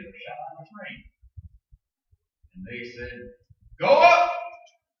Gilead, or shall I refrain?" And they said, "Go up,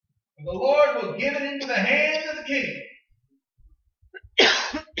 for the Lord will give it into the hand of the king."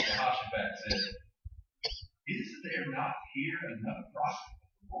 Jehoshaphat said, "Is there not here another prophet of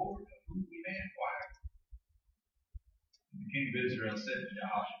the Lord of whom we may inquire?" And the king of Israel said to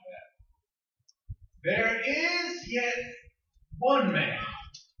Jehoshaphat, "There is yet one man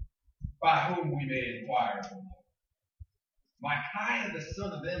by whom we may inquire of the Lord, Micaiah the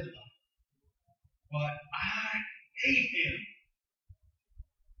son of Imlah, but I hate him.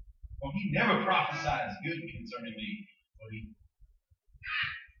 For he never prophesies good concerning me, but he..."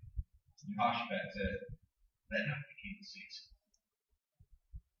 Jehoshaphat said, "Let not the king see so."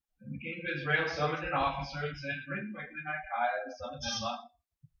 Then the king of Israel summoned an officer and said, "Bring quickly Micaiah the son of Imlah."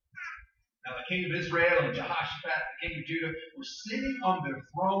 Now the king of Israel and Jehoshaphat the king of Judah were sitting on their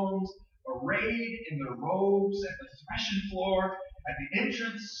thrones, arrayed in their robes at the threshing floor at the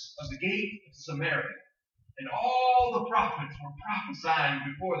entrance of the gate of Samaria. And all the prophets were prophesying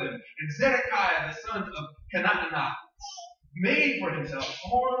before them. And Zedekiah the son of Kenaanah made for himself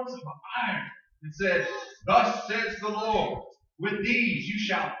horns of iron and said, "Thus says the Lord, with these you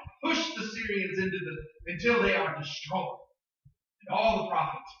shall push the Syrians until they are destroyed." And all the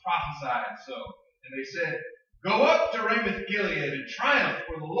prophets prophesied so. And they said, "Go up to Ramoth Gilead and triumph,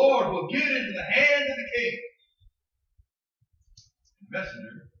 for the Lord will give it into the hand of the king." The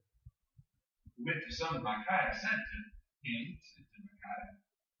messenger who went to summon Micaiah said to Micaiah,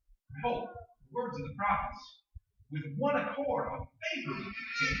 "Behold, the words of the prophets, with one accord are favorable to the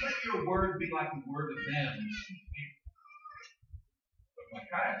king. Let your word be like the word of them who speak favor." But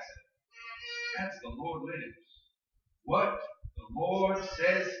Micaiah said, "As the Lord lives, what the Lord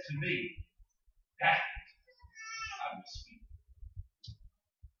says to me, that I will speak."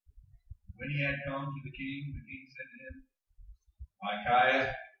 When he had come to the king said to him,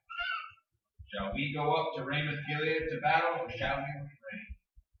 "Micaiah, shall we go up to Ramoth Gilead to battle, or shall we refrain?"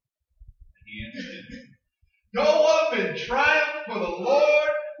 And he answered him, "Go up and triumph, for the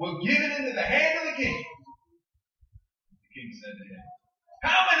Lord will give it into the hand of the king." The king said to him,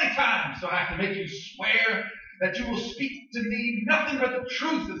 "How many times do I have to make you swear that you will speak to me nothing but the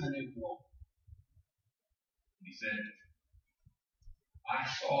truth in the name of the Lord?" And he said, "I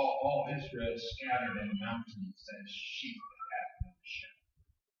saw all Israel scattered on the mountains as sheep that have no shepherd."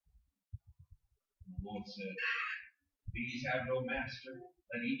 And the Lord said, "These have no master,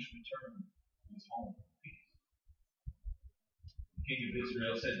 let each return to his home in peace." The king of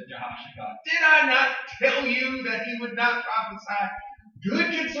Israel said to Jehoshaphat, "Did I not tell you that he would not prophesy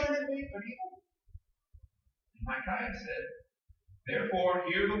good concerning me, but evil?" And Micaiah said, "Therefore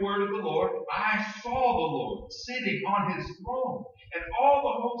hear the word of the Lord. I saw the Lord sitting on his throne, and all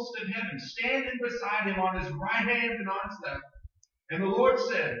the host of heaven standing beside him on his right hand and on his left. And the Lord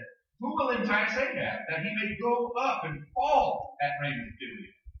said, Who will entice Ahab, that he may go up and fall at Ramoth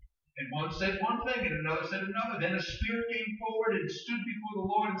Gilead?" And one said one thing, and another said another. Then a spirit came forward and stood before the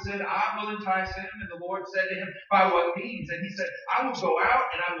Lord and said, "I will entice him." And the Lord said to him, "By what means?" And he said, "I will go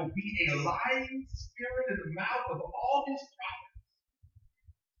out, and I will be a lying spirit in the mouth of all his prophets."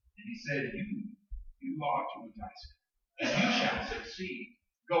 And he said, You ought to entice him, and you shall succeed.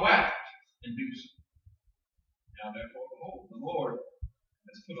 Go out and do so. Now therefore, behold, the Lord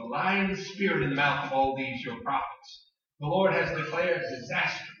has put a lying spirit in the mouth of all these your prophets, The Lord has declared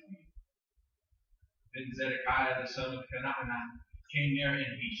disaster for you. Then Zedekiah, the son of Kenana, came near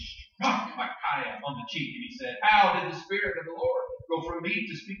and he struck Micaiah on the cheek, and he said, How did the Spirit of the Lord go from me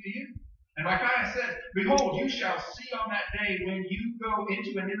to speak to you? And Micaiah said, Behold, you shall see on that day when you go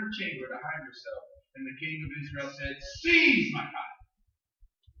into an inner chamber to hide yourself. And the king of Israel said, Seize Micaiah,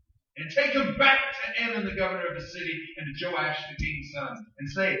 and take him back to Amon, the governor of the city, and to Joash, the king's son, and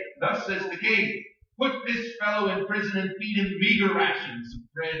say, Thus says the king, Put this fellow in prison and feed him meager rations of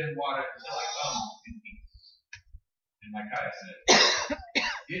bread and water until I come in peace. And Micaiah said,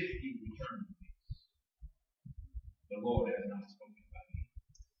 If he return in peace, the Lord has not spoken by me.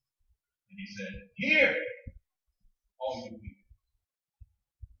 And he said, Hear, all you people.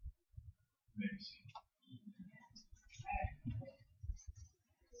 May we see.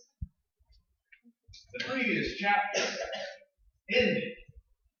 The previous chapter ended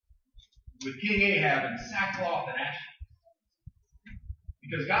with King Ahab in sackcloth and ashes,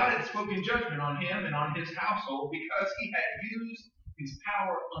 because God had spoken judgment on him and on his household because he had used his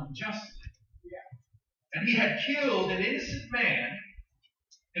power unjustly. And he had killed an innocent man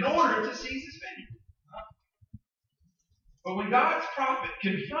in order to seize his vineyard. But when God's prophet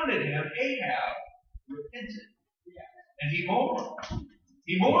confronted him, Ahab repented. And he mourned.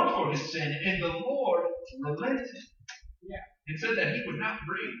 He mourned for his sin, and the Lord relented. And said that he would not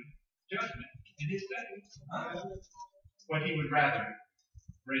bring judgment in his day, but he would rather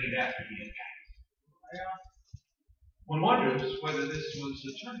bring it after he had passed. One wonders whether this was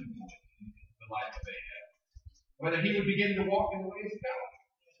a turning point in the life of Ahab, whether he would begin to walk in the ways of God.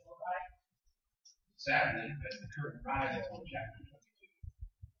 Sadly, as the curtain rises on chapter 22,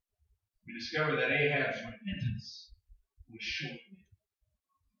 we discover that Ahab's repentance was short-lived.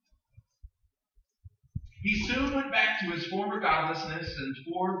 He soon went back to his former godlessness, and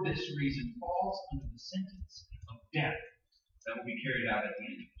for this reason falls under the sentence of death that will be carried out at the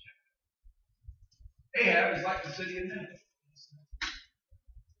end of the chapter. Ahab is like the city of Nineveh.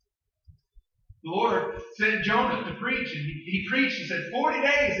 The Lord sent Jonah to preach, and he preached. He said, 40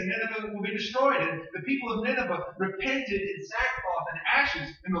 days and Nineveh will be destroyed. And the people of Nineveh repented in sackcloth and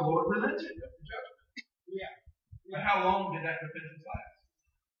ashes, and the Lord relented of the judgment. But how long did that repentance last?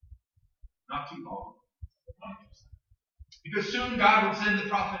 Not too long. Because soon God would send the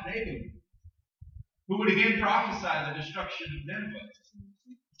prophet Nahum, who would again prophesy the destruction of Nineveh,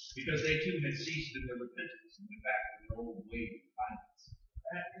 because they too had ceased in their repentance and went back to their old way of violence.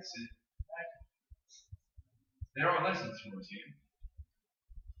 There are lessons for us here.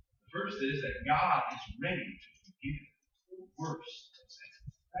 The first is that God is ready to forgive the worst of sin.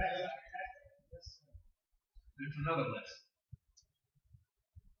 There's another lesson.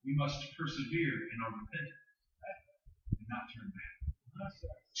 We must persevere in our repentance and not turn back.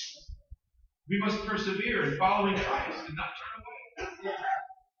 We must persevere in following Christ and not turn away.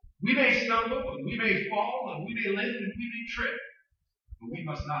 We may stumble, and we may fall, and we may limp, and we may trip, but we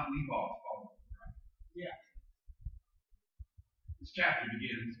must not leave off following Christ. This chapter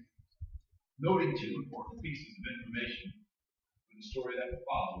begins noting two important pieces of information for the story that will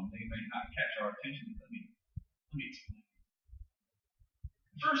follow, and they may not catch our attention. Let me explain.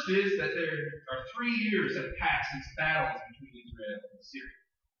 The first is that there are 3 years that have passed since battles between Israel and Syria,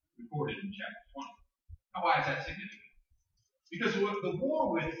 recorded in chapter 20. Now, why is that significant? Because the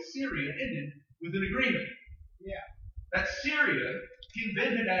war with Syria ended with an agreement. That Syria, King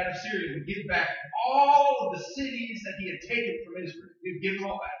Ben-Hadad of Syria, would give back all of the cities that he had taken from Israel. He would give them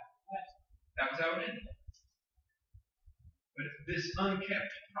all back. That was how it ended. But this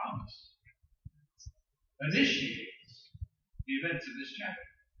unkept promise initiates the events of this chapter.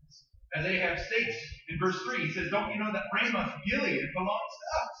 As Ahab states in verse 3, he says, Don't you know that Ramoth Gilead belongs to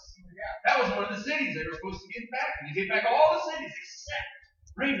us? That was one of the cities they were supposed to give back. And he gave back all the cities except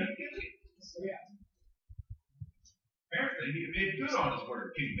Ramoth Gilead. Apparently, he made good on his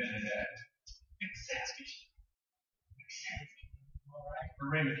word, King Ben-Hadad. Except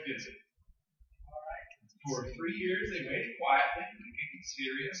for Ramoth Gilead. For 3 years, they waited quietly for the king of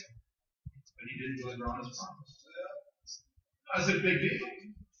Syria, but he didn't deliver on his promise. That was a big deal.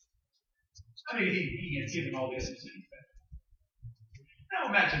 I mean, he had given all the other cities back.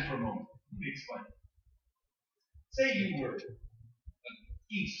 Now imagine for a moment. Let me explain. Say you were a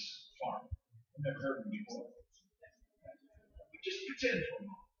geese farmer. I've never heard of them before. But just pretend for a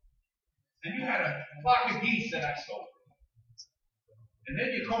moment. And you had a flock of geese that I stole from you. And then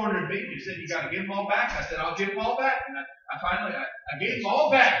you cornered me and you said, You got to give them all back. I said, I'll give them all back. And I finally gave them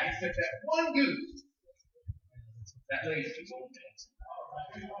all back except that one goose that lays people dead.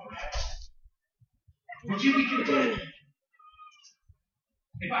 Would you be content?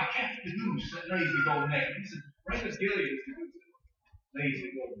 If I catch the goose that lays the golden egg. He said, Ramus Gilead is the goose that lays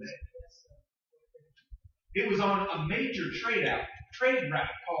the golden egg. It was on a major trade route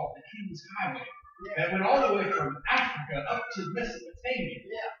called the King's Highway that went all the way from Africa up to Mesopotamia,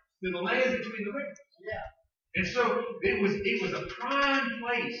 to the land between the rivers. And so it was a prime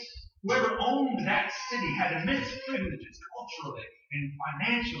place. Whoever owned that city had immense privileges culturally and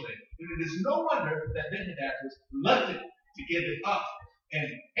financially. And it is no wonder that Ben-Hadad was reluctant to give it up, and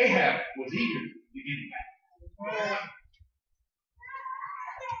Ahab was eager to give it back.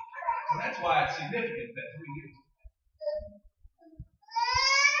 So that's why it's significant that 3 years.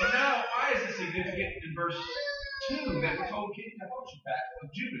 But now, why is it significant in verse 2 that we're told King Jehoshaphat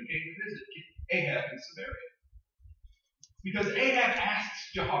of Judah came to visit Ahab in Samaria? Because Ahab asks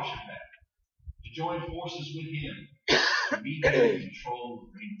Jehoshaphat to join forces with him to mediate and control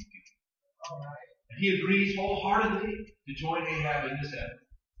the reign of Judah. And he agrees wholeheartedly to join Ahab in this effort.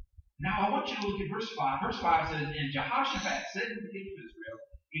 Now, I want you to look at verse 5. Verse 5 says, And Jehoshaphat said to the king of Israel,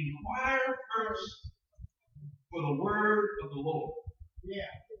 Inquire first for the word of the Lord.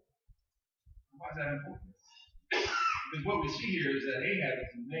 Why is that important? Because what we see here is that Ahab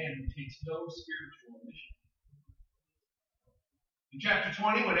is a man who takes no spiritual initiative. In chapter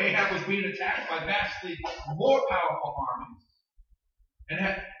 20, when Ahab was being attacked by vastly more powerful armies and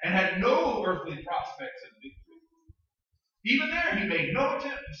had no earthly prospects of victory, even there he made no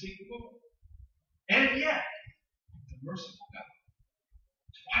attempt to seek the Lord. And yet, the merciful God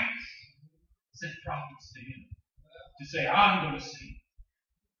twice sent prophets to him to say, I'm going to see.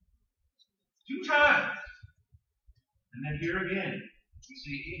 2 times. And then here again, we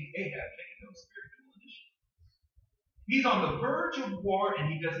see Ahab taking no spiritual initiative. He's on the verge of war, and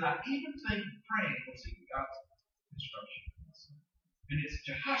he does not even think of praying or seeking God's instruction. And it's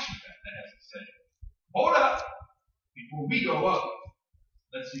Jehoshaphat that has to say, hold up, before we go up,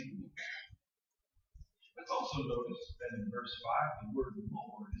 let's see the Lord. Let's also notice that in verse 5, the word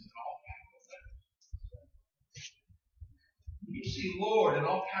Lord is in all capital letters. When you see Lord in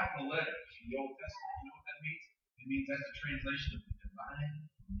all capital letters in the Old Testament, you know what that means? It means that's a translation of the divine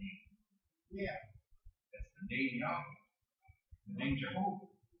name. That's the name Yahweh, the name Jehovah.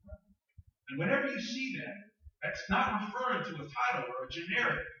 And whenever you see that, that's not referring to a title or a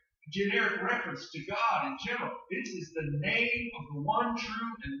generic reference to God in general. This is the name of the one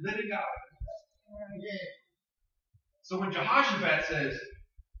true and living God. So when Jehoshaphat says,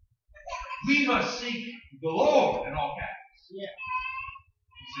 we must seek the Lord in all capitals, he's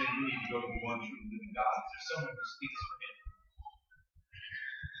saying we need to go to the one true and living God. There's someone who speaks for him.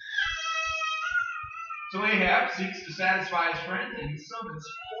 So Ahab seeks to satisfy his friends, and he summons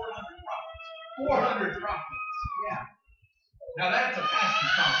 400 prophets. Now that's a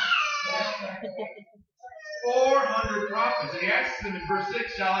pastor's conference. 400 prophets. And he asks them in verse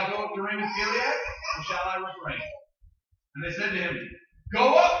 6, shall I go up to Ramoth Gilead, or shall I refrain? And they said to him,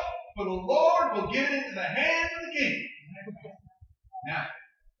 go up, for the Lord will give it into the hand of the king. Now,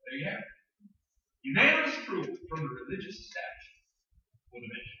 there you have it. Unanimous approval from the religious establishment for the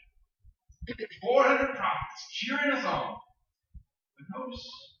mission. 400 prophets cheering us on. But notice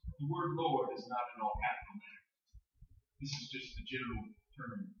the word Lord is not in all capital letters. This is just the general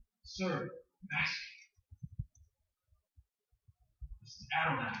term, sir, master. This is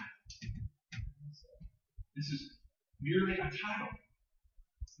Adonai. This is merely a title.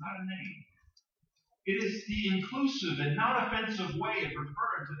 It's not a name. It is the inclusive and non-offensive way of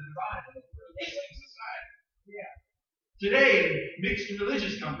referring to the divine in a society. Today, in mixed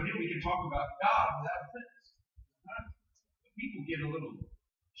religious company, we can talk about God without offense. But people get a little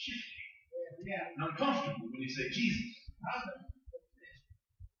shifty and uncomfortable when you say Jesus.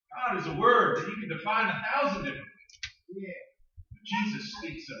 God is a word that you can define 1,000 different ways. But Jesus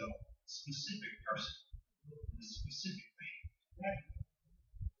speaks of a specific person, a specific thing.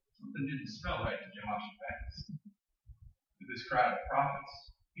 Something didn't smell right to Jehoshaphat with this crowd of prophets.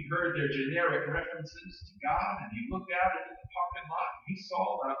 He heard their generic references to God, and he looked out into the parking lot, and he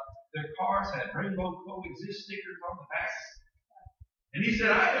saw that their cars had rainbow coexist stickers on the back. And he said,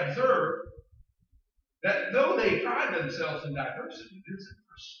 I observed that though they pride themselves in diversity, there's a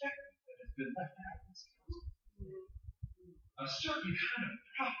perspective that has been left out of this council. A certain kind of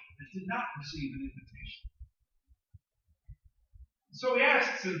prophet that did not receive an invitation. So he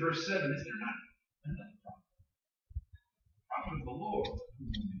asks in verse 7, is there not another prophet? Prophet of the Lord,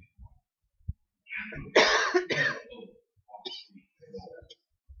 whom you may call.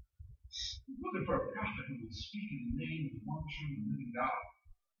 He's looking for a prophet who will speak in the name of the one true and living God.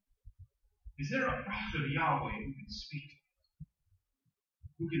 Is there a prophet of Yahweh who can speak to us?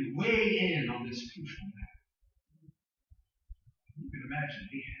 Who can weigh in on this crucial matter? You can imagine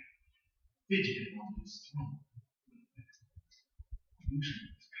Ahab fidgeting on his throne. Illusion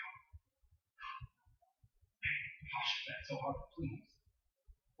was coming. Man, Jehoshaphat, so hard to please.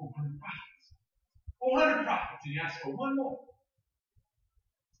 400 prophets. 400 prophets, and he asked for one more.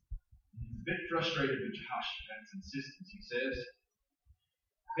 He's a bit frustrated with Jehoshaphat's insistence. He says,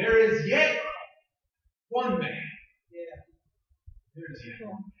 there is yet one man. Yeah. There is yet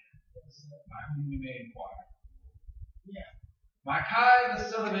one man by whom we may inquire. Yeah. Micaiah the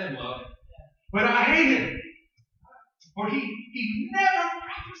son of Imlah, but I hate him, for he never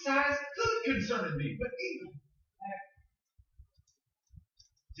prophesies good concerning me, but evil.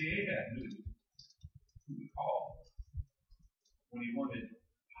 See, Ahab knew who to call when he wanted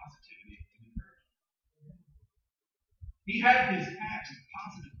positivity and encouragement. He had his patch of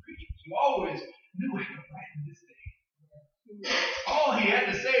positive preachers who always knew how to brighten his day. All he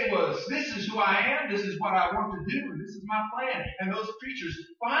had to say was, this is who I am, this is what I want to do, this is my plan. And those preachers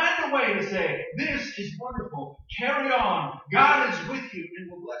find a way to say, this is wonderful, carry on, God is with you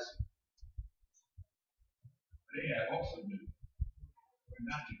and will bless you. But Ahab also knew where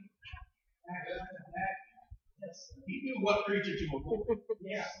not to go. He knew what preacher to avoid.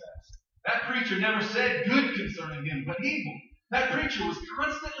 That preacher never said good concerning him, but evil. That preacher was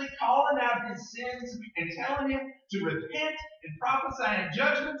constantly calling out his sins and telling him to repent and prophesy in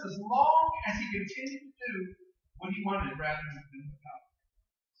judgments as long as he continued to do what he wanted rather than do without.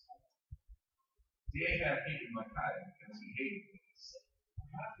 The Ahab hated Micaiah because he hated what he said.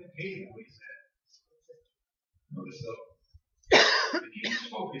 He hated what he said. Notice though, the king's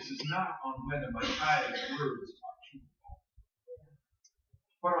focus is not on whether Micaiah's words are true or false,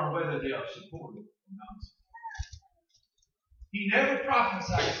 but on whether they are supported or not supported. He never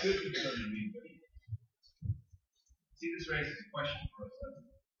prophesied good concerning me, but evil. See, this raises a question for us, doesn't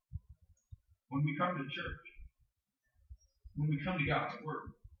it? When we come to church, when we come to God's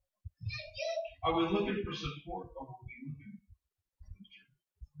Word, are we looking for support or are we looking for the truth?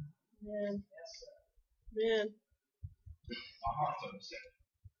 Amen. Amen. My heart's upset.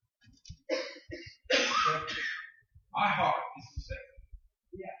 My heart is upset.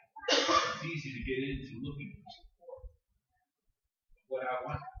 It's easy to get into looking for support. What I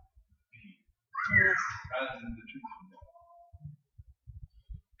want to hear, rather than the truth of God.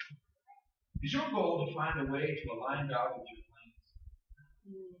 Is your goal to find a way to align God with your plans?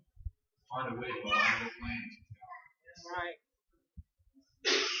 Find a way to align your plans with God. Right.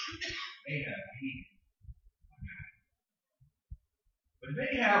 Ahab hated Micaiah. But if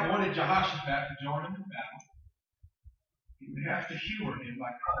Ahab wanted Jehoshaphat to join him in battle, he would have to humor him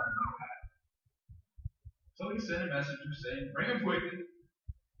by calling Micaiah. So he sent a messenger saying, bring him quickly.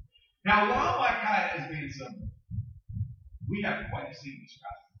 Now, while Micaiah is being summoned, we have quite a scene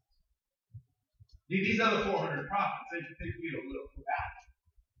described. These other 400 prophets, they feel a little put out.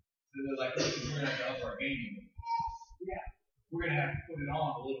 So they're like, listen, we're going to have to up our game. Yeah. We're going to have to put it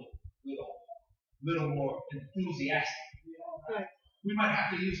on a little more enthusiastic. Yeah. We might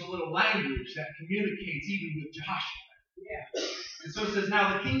have to use a little language that communicates even with Jehoshaphat. Yeah. And so it says,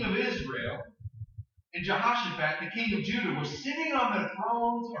 now the king of Israel and Jehoshaphat, the king of Judah, were sitting on their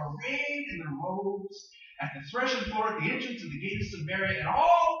thrones, arrayed in their robes, at the threshing floor at the entrance of the gate of Samaria, and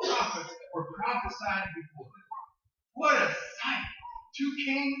all prophets were prophesying before them. What a sight! 2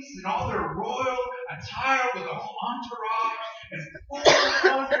 kings in all their royal attire with a whole entourage, and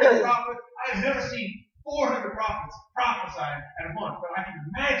 400 prophets. I have never seen 400 prophets prophesying at once, but I can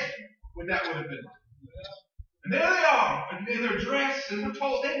imagine what that would have been like. And there they are, and they're dressed, and we're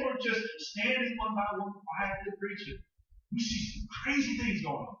told they were just standing one by one, quietly preaching. We see some crazy things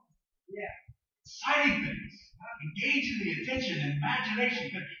going on. Yeah. Exciting things. Engaging the attention and imagination.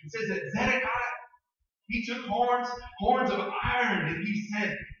 It says that Zedekiah, he took horns of iron, and he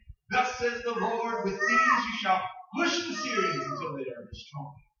said, thus says the Lord, with these you shall push the Syrians until they are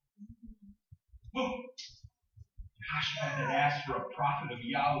destroyed. Boom. Jehoshaphat had asked for a prophet of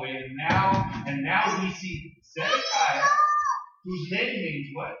Yahweh, and now we see Zedekiah, whose name means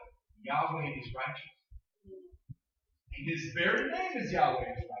what? Yahweh is righteous. And his very name is Yahweh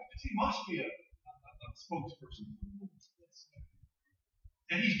is righteous. He must be a spokesperson for the Lord.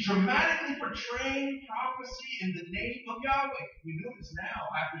 And he's dramatically portraying prophecy in the name of Yahweh. We notice now,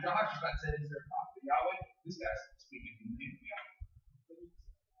 after Jehoshaphat said, is there a prophet of Yahweh? This guy's speaking in the name of Yahweh.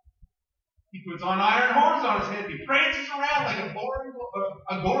 He puts on iron horns on his head. He prances around like a gory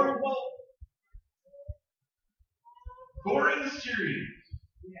wolf. Goring the Syrians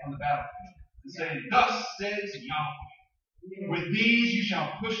on the battlefield. And saying, thus says Yahweh. With these you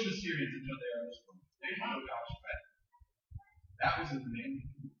shall push the Syrians until they are destroyed. There you go, Jehoshaphat. That was in the name of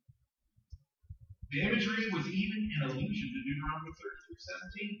the Lord. The imagery was even an allusion to Deuteronomy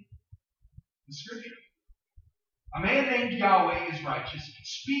 33:17. The scripture. A man named Yahweh is righteous,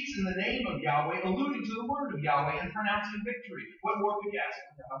 speaks in the name of Yahweh, alluding to the word of Yahweh and pronouncing victory. What more could you ask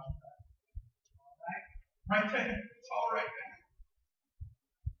for God? Right there. It's all right there.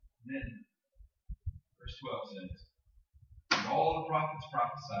 Then, verse 12 says, and all the prophets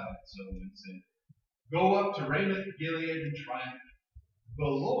prophesied, so it said, go up to Ramoth Gilead and triumph. The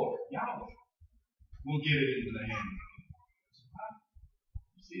Lord, Yahweh, will give it into the hand of the king.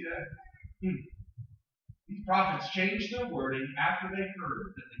 You see that? These prophets changed their wording after they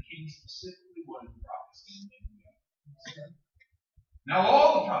heard that the king specifically wanted to prophesy in the name of Yahweh. Now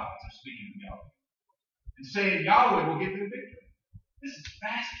all the prophets are speaking of Yahweh and saying Yahweh will give them victory. This is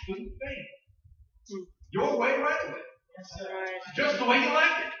fast food faith. Your way, right away. Just the way you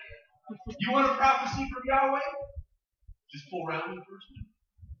like it. You want a prophecy from Yahweh? Just pull around in the first minute.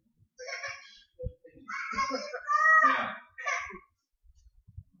 Now,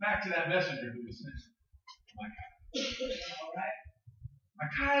 back to that messenger who was sent.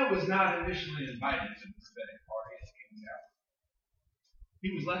 Micaiah was not initially invited to the prophetic party at the king's house. He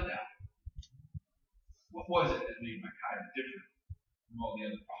was left out. What was it that made Micaiah different from all the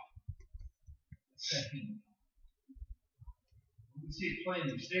other prophets? We see it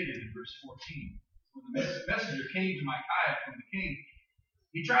plainly stated in verse 14. When the messenger came to Micaiah from the king,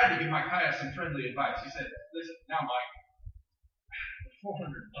 he tried to give Micaiah some friendly advice. He said, listen, now Mike, the 400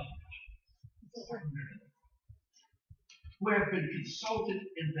 other prophets who have been consulted,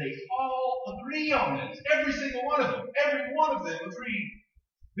 and they all agree on this. Every single one of them. Every one of them agreed.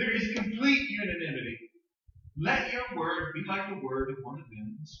 There is complete unanimity. Let your word be like the word of one of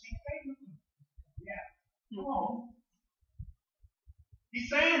them and speak favorably. Yeah. Come on. He's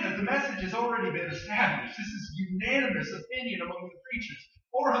saying that the message has already been established. This is unanimous opinion among the preachers.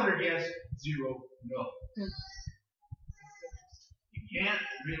 400 yes, 0 no. You can't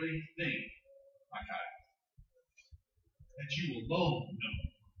really think, Micaiah, that you alone know.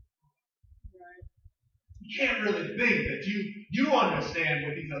 You can't really think that you understand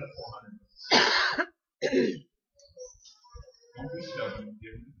what these other 400 Don't be stubborn,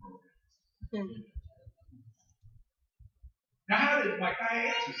 give them the program. Now, how did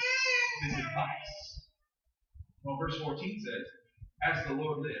Micaiah answer this advice? Well, verse 14 says, as the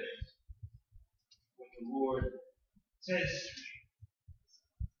Lord lives, what the Lord says to me,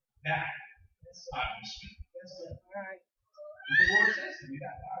 that I will speak. What the Lord says to me,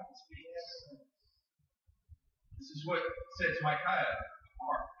 that I will speak. This is what sets Micaiah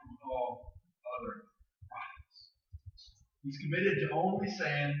apart from all other prophets. He's committed to only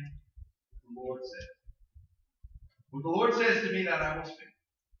saying what the Lord says. What the Lord says to me, that I will speak.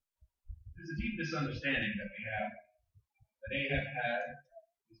 There's a deep misunderstanding that we have, that Ahab had,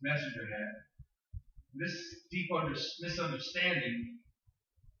 his messenger had. This deep misunderstanding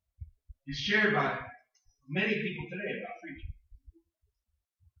is shared by many people today about preaching.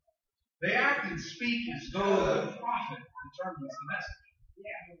 They act and speak as though the prophet determines the message.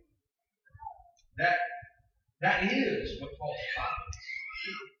 That is what false prophets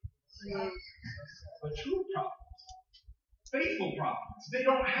do. But true prophets, faithful prophets, they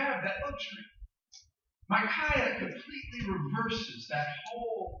don't have that luxury. Micaiah completely reverses that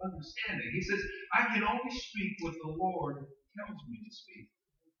whole understanding. He says, I can only speak what the Lord tells me to speak.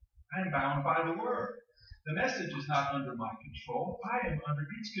 I am bound by the word. The message is not under my control. I am under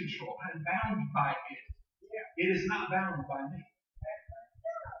its control. I am bound by it. It is not bound by me.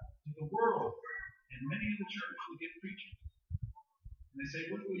 The world and many in the church will get preaching. And they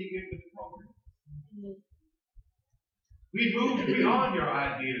say, what will you get with the program? We've moved beyond your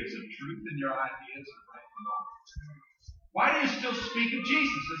ideas of truth and your ideas of right and wrong. Why do you still speak of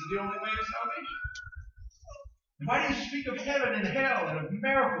Jesus as the only way to salvation? And why do you speak of heaven and hell and of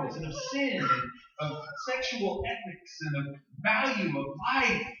miracles and of sin and of sexual ethics and of value of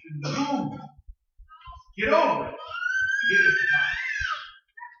life and the womb? Get over it and get with the time.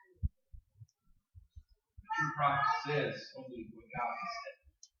 The true prophet says only what God has said.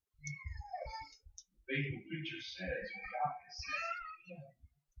 The faithful preacher says what God has said.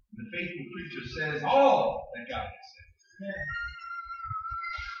 And the faithful preacher says all that God has said.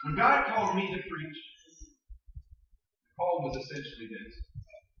 When God called me to preach, the call was essentially this.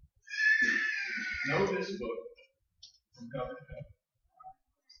 Know this book from cover to cover.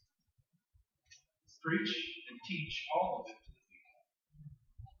 Preach and teach all of it to the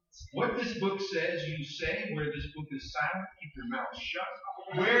people. What this book says, you say. Where this book is silent, keep your mouth shut.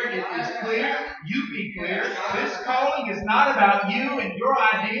 Where it is clear, you be clear. This calling is not about you and your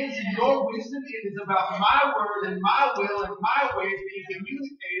ideas and your wisdom. It is about my word and my will and my ways being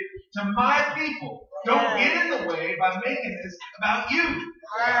communicated to my people. Don't get in the way by making this about you.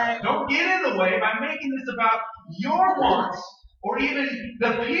 Don't get in the way by making this about your wants or even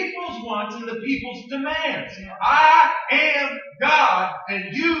the people's wants and the people's demands. I am God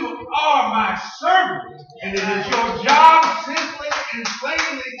and you are my servant. And it is your job simply and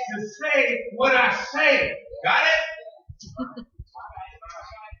plainly to say what I say. Got it?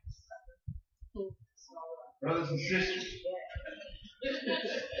 Brothers and sisters.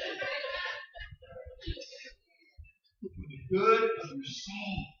 For the good of your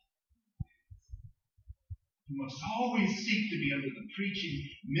soul. You must always seek to be under the preaching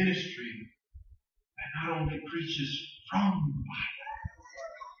ministry that not only preaches from the Bible,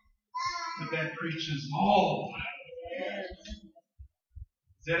 but that preaches all the Bible.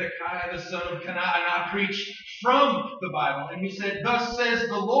 Zedekiah the son of Kenaiah preached from the Bible, and he said, "Thus says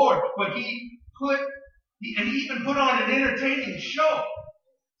the Lord." But he even put on an entertaining show,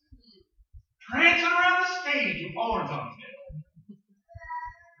 prancing around the stage with horns on his head,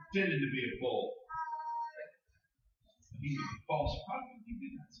 pretended to be a bull. He was a false prophet. He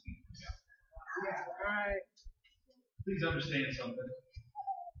did not speak for God. Please understand something.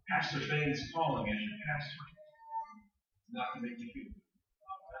 Pastor Fain's calling as your pastor is not to make you feel good.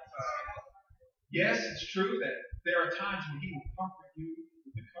 Yes, it's true that there are times when he will comfort you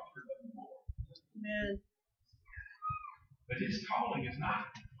with the comfort of the Lord. Amen. But his calling is not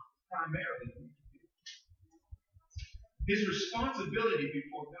primarily for you to feel. His responsibility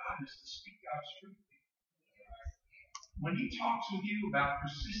before God is to speak God's truth. When he talks with you about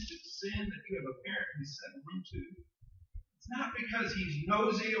persistent sin that you have apparently settled into, it's not because he's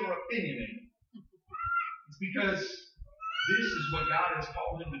nosy or opinionated. It's because this is what God has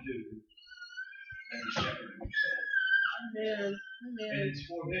called him to do as the shepherd of your soul. Amen. Amen. And it's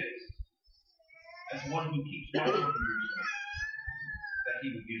for this, as one who keeps watch over your soul, that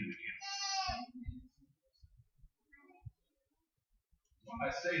he will give an account. When I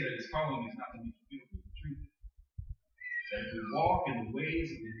say that his calling is not to make you feel good, the truth is that if we walk in the ways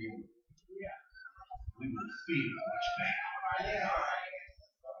of the Lord, we will feel much better.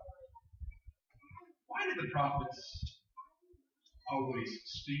 Why did the prophets always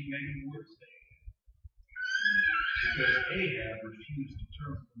speak negative words to Ahab? Because Ahab refused to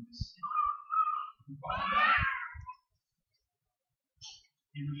turn from his sin and follow God.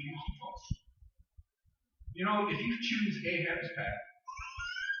 He refused to follow. You know, if you choose Ahab's path,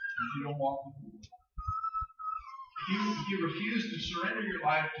 if you don't walk with the Lord, if you refuse to surrender your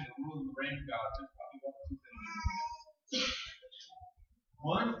life to the rule and the reign of God, there's probably one or two things.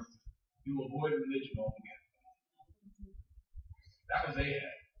 One, you will avoid religion altogether. That was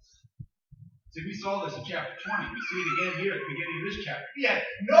Ahab. See, we saw this in chapter 20. We see it again here at the beginning of this chapter. He had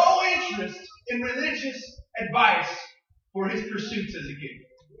no interest in religious advice for his pursuits as a king.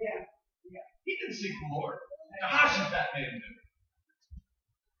 He didn't seek the Lord. Jehoshaphat made him do it.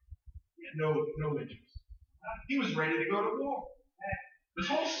 He had no interest. He was ready to go to war. This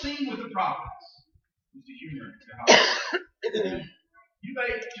whole scene with the prophets was to humor Jehoshaphat. You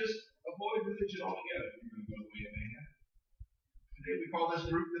may just avoid religion altogether if you're going to go the way of Ahab. Today we call this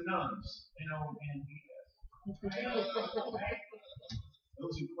group the nuns. N-O-N-E-S.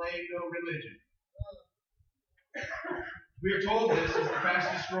 Those who claim no religion. We are told this is the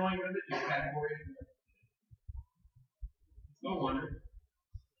fastest growing religious category. It's no wonder.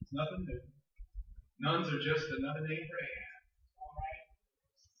 It's nothing new. Nuns are just another name for Ahab.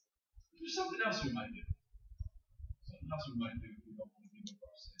 There's something else we might do. Something else we might do if we don't want to give up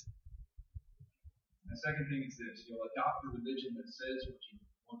our sin. And the second thing is this. You'll adopt a religion that says what you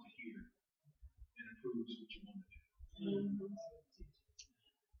want to hear and approves what you want to do.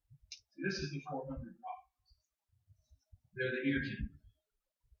 See, this is the 400 prophets. They're the ear tenders.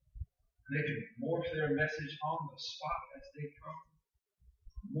 They can morph their message on the spot as they come,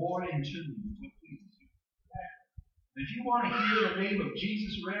 more in tune with what pleases you. And if you want to hear the name of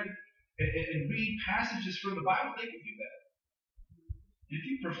Jesus read and read passages from the Bible, they can do that. If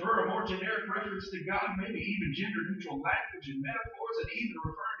you prefer a more generic reference to God, maybe even gender-neutral language and metaphors, and even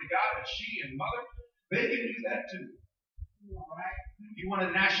referring to God as she and mother, they can do that too. If you want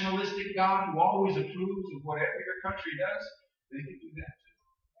a nationalistic God who always approves of whatever your country does, they can do that too.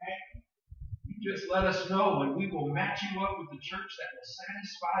 You just let us know, and we will match you up with the church that will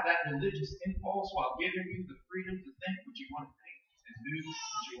satisfy that religious impulse while giving you the freedom to think what you want to think and do what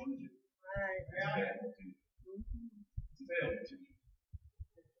you want to do. It's available to you. It's available to you.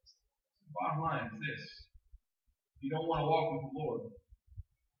 Bottom line is this. If you don't want to walk with the Lord,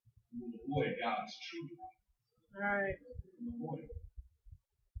 you will avoid God's truth. Right. You will avoid it.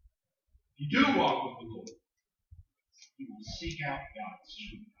 If you do walk with the Lord, you will seek out God's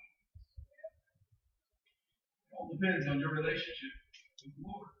truth. It all depends on your relationship with the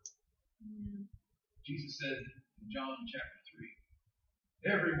Lord. Jesus said in John chapter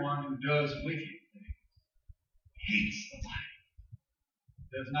 3, everyone who does wicked things hates the light,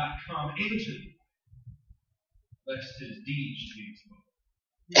 does not come into the light, lest his deeds should be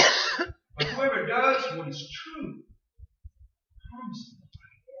exposed. But whoever does what is true comes to the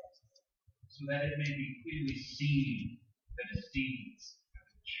light, so that it may be clearly seen that his deeds have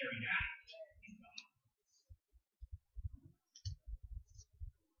been carried out in God.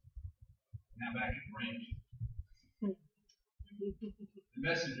 Now back at range. The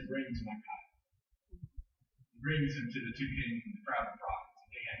messenger brings Micaiah. He brings him to the two kings and the crowd of prophets.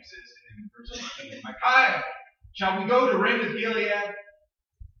 And Ahab says to him in verse 16, Micaiah, shall we go to Ramoth Gilead?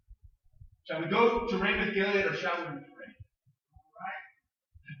 Shall we go to Ramoth Gilead or shall we refrain? Right?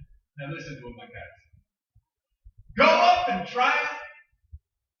 Now listen to what Micaiah says. Go up and triumph.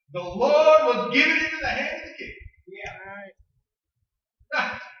 The Lord will give it into the hand of the king. Yeah.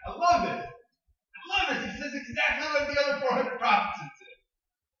 Right. I love this. I love this. He says exactly like the other 400 prophets had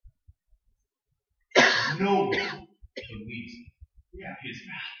said. No one believes it from his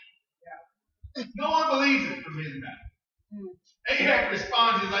mouth. Yeah. No one believes it from his mouth. Ahab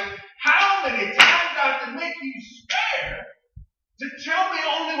responds, he's like, how many times do I have to make you swear to tell me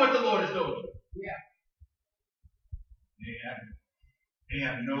only what the Lord has told you? Yeah.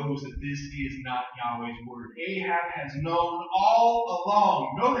 Ahab knows that this is not Yahweh's word. Ahab has known all along.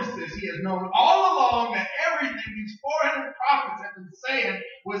 Notice this. He has known all along that everything these 400 prophets have been saying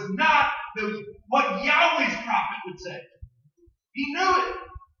was not what Yahweh's prophet would say. He knew it.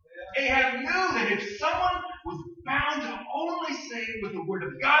 Ahab knew that if someone was bound to only say what the word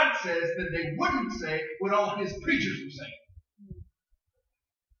of God says, then they wouldn't say what all his preachers were saying.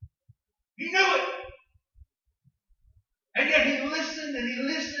 He knew it. And yet he listened and he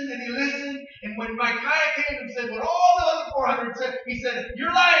listened and he listened. And when Micaiah came and said what all the other 400 said, he said,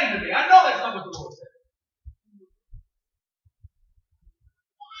 you're lying to me. I know that's not what the Lord said.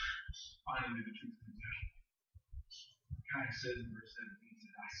 Finally, the truth comes out. Micaiah says in verse 17, he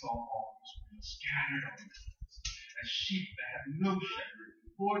said, I saw all Israel scattered on the fields, as sheep that have no shepherd.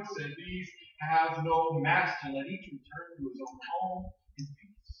 The Lord said, these have no master. Let each return to his own home in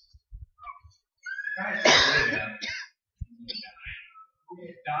peace. Micaiah said, He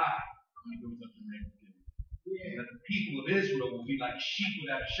will die when he goes up to Ramoth Gilead. That the people of Israel will be like sheep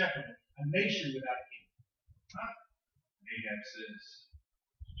without a shepherd, a nation without a king. Ahab says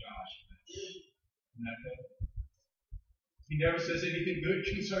to Josh, isn't that good? He never says anything good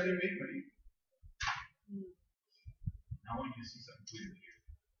concerning me, but I want you to see something clearly here.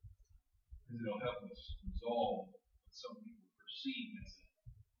 Because it'll help us resolve what some people perceive as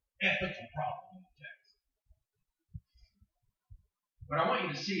an ethical problem in the text. What I want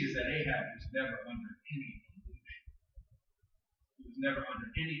you to see is that Ahab was never under any illusion. He was never under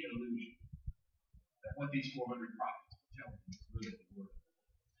any illusion that what these 400 prophets were telling him was really the word.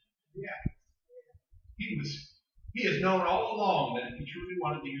 Yeah. He has known all along that if he truly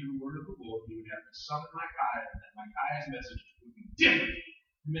wanted to hear the word of the Lord, he would have to summon Micaiah, and that Micaiah's message would be different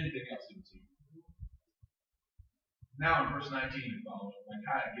from anything else he would see. Now in verse 19 and following,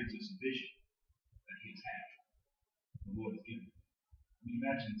 Micaiah gives us a vision that he has had. The Lord has given him. I mean,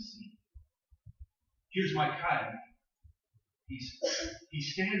 imagine the scene. Here's Micaiah. He's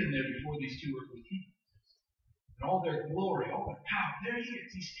standing there before these two earthly kings. And all their glory, all their power. There he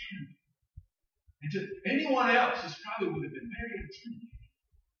is. He's standing there. And to anyone else, this probably would have been very intimidating.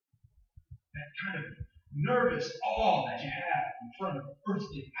 That kind of nervous awe that you have in front of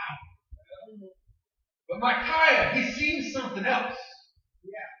earthly power. But Micaiah, he sees something else.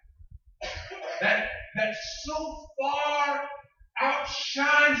 Yeah. That so far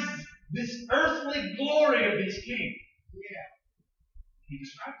outshines this earthly glory of these kings. Yeah. He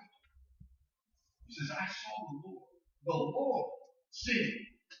describes it. He says, I saw the Lord sitting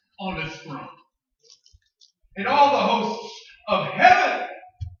on his throne. And all the hosts of heaven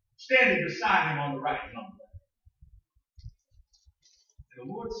standing beside him on the right and on the left. And the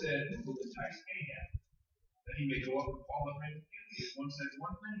Lord said, who will entice Ahab, that he may go up and fall in Ramoth Gilead. One said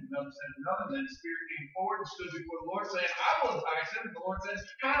one thing, another said another. Then the Spirit came forward and stood before the Lord, saying, I will entice him. And the Lord said,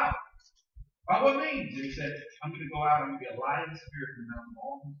 how? By what means? And he said, I'm going to go out, I'm going to be a lying spirit in the mouth of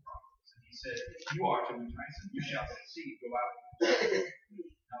all these prophets. And he said, you are to entice him. You shall succeed. Go out.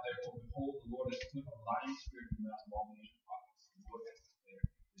 Now therefore, behold, the Lord has put a lying spirit in the mouth of all these prophets. The Lord has declared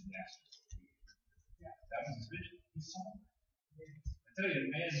disaster. tell you, a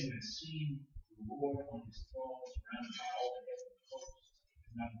man who has seen the Lord on his throne, surrounded by all the heavenly hosts,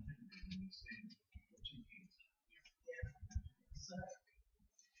 is not intimidated when he stands before two kings.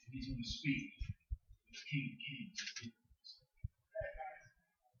 He's going to speak with the King of Kings.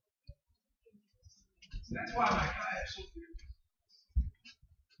 So that's why Micaiah is so fearful.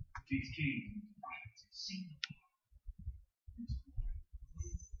 These kings and prophets have seen the Lord.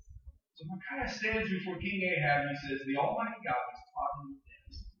 So Micaiah stands before King Ahab and he says, the Almighty God is plotting with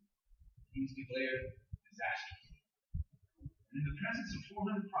death. He's declared disaster. And in the presence of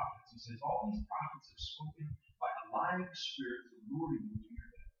 400 prophets, he says, all these prophets have spoken by a lying spirit to lure you to your death.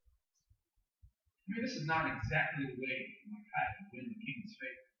 I mean, this is not exactly the way Micaiah would win the king's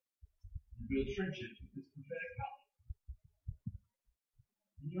favor and build friendships with his prophetic power.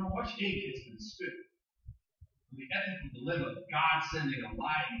 You know, much ink has been spilled on the ethical dilemma of God sending a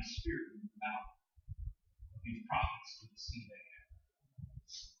lying spirit in the mouth of these prophets to deceive Ahab.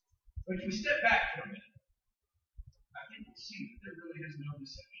 But if we step back for a minute, I think we'll see that there really is no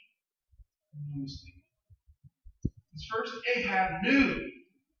deception, no mistake. Because first, Ahab knew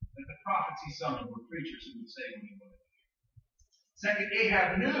that the prophets he summoned were preachers who would say what he wanted to hear. Second,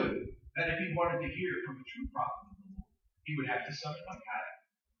 Ahab knew that if he wanted to hear from a true prophet of the Lord, he would have to summon Micaiah.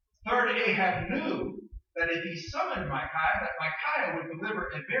 Third, Ahab knew that if he summoned Micaiah, that Micaiah would deliver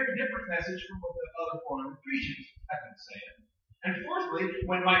a very different message from what the other 400 preachers had been saying. And fourthly,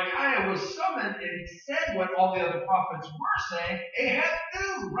 when Micaiah was summoned and he said what all the other prophets were saying, Ahab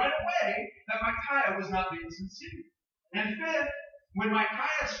knew right away that Micaiah was not being sincere. And fifth, when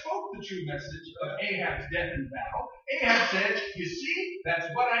Micaiah spoke the true message of Ahab's death in battle, Ahab said, you see, that's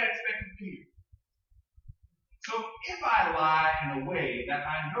what I expected to hear. So if I lie in a way that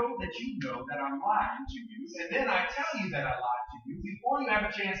I know that you know that I'm lying to you, and then I tell you that I lied to you, before you have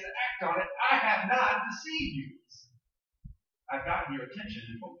a chance to act on it, I have not deceived you. I've gotten your attention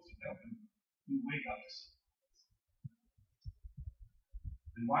and focus to helping you wake up.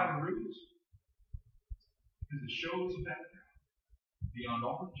 And why the ruse? Because it shows a background beyond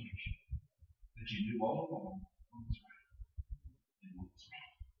all objection that you knew all along what was right and what was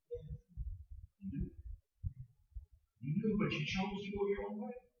wrong. You knew. You knew, but you chose to go your own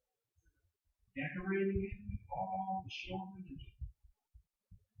way. Decorating it with all the show of religion.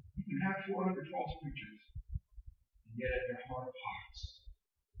 You can have 400 false preachers, and yet at their heart of hearts,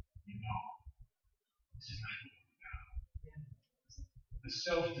 you know, this is not the will of God. The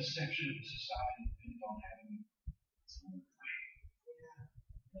self-deception of the society depends on having its own way.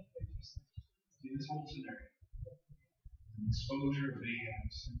 See, this whole scenario is an exposure of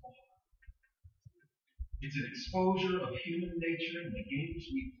Ahab's simple heart. It's an exposure of human nature and the games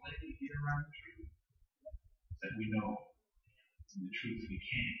we play to get around the truth that we know, and the truth we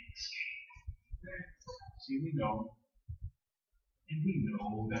can't escape. See, we know, and we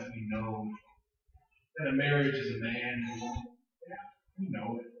know that a marriage is a man and a woman. Yeah, we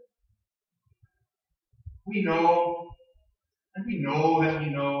know it. We know, and we know that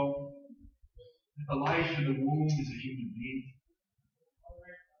the life in the womb is a human being.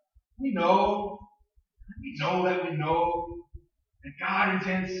 We know that God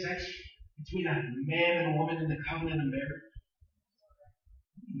intends sex between a man and a woman in the covenant of marriage.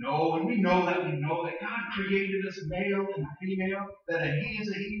 We know that God created us male and female, that a he is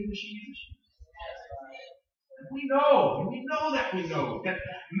a he and a she is a she. We know that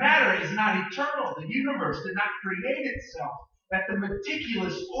matter is not eternal. The universe did not create itself. That the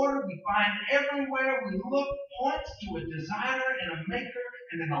meticulous order we find everywhere we look points to a designer and a maker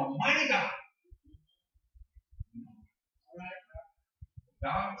and an almighty God.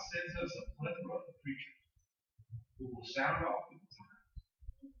 God sends us a plethora of preachers who will sound off with the times.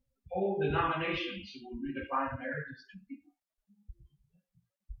 Whole denominations who will redefine marriages to people.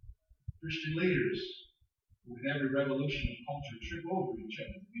 Christian leaders who with every revolution of culture trip over each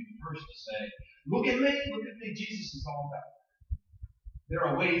other to be the first to say, look at me, Jesus is all about it. There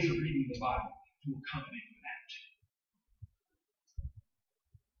are ways of reading the Bible to accompany that.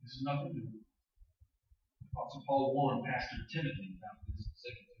 This is nothing new. Apostle Paul warned Pastor Timothy about this in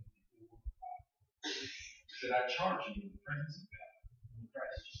 2 Timothy 4:5. He said, I charge you in the presence of God, in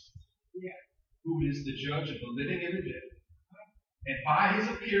Christ Jesus, who is the judge of the living and the dead, and by his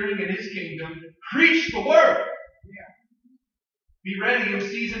appearing in his kingdom, preach the word. Be ready in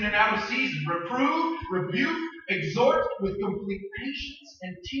season and out of season. Reprove, rebuke, exhort with complete patience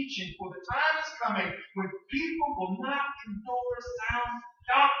and teaching, for the time is coming when people will not endure sound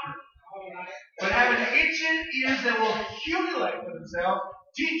doctrine, but having itching ears that will accumulate for themselves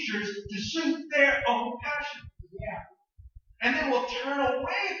teachers to suit their own passion. And they will turn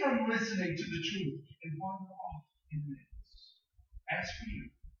away from listening to the truth and wander off in myths. As for you,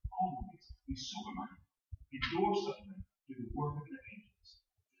 always be sober-minded, endure suffering, do the work of an evangelist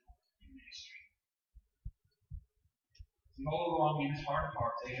in ministry. See, all along in his heart of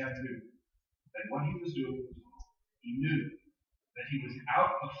hearts, Ahab knew that what he was doing was wrong. He knew that he was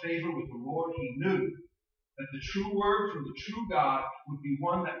out of favor with the Lord. He knew that the true word from the true God would be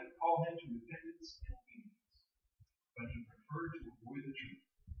one that would call him to repentance and obedience. But he preferred to avoid the truth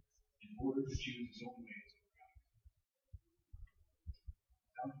in order to choose his own ways.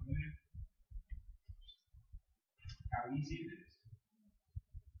 Sound familiar? How easy it is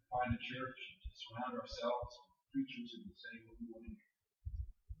to find a church, to surround ourselves with preachers who will say what we want to hear,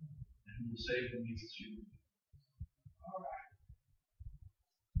 and who will say what makes us feel good. All right.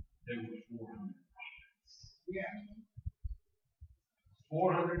 There were 400 prophets. Yeah.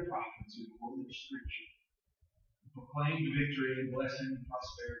 400 prophets who quoted Scripture, who proclaimed victory and blessing and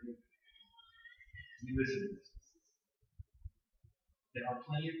prosperity. You listen to this. There are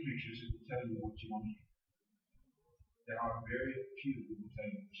plenty of preachers who will tell you what you want to hear. There are very few who will tell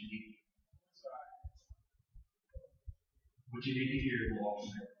you what you need to hear. What you need to hear will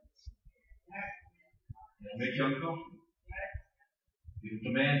often hurt. It'll make you uncomfortable. It'll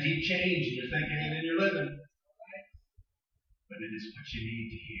demand deep change in your thinking and in your living. But it is what you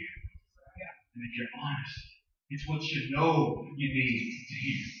need to hear. And if you're honest, it's what you know you need to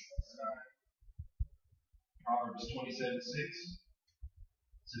hear. Proverbs 27:6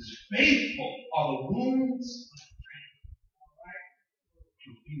 says, faithful are the wounds of a friend,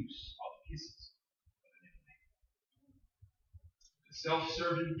 profuse are the kisses of an enemy. The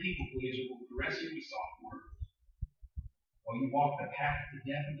self-serving people pleaser will caress you with soft words while you walk the path to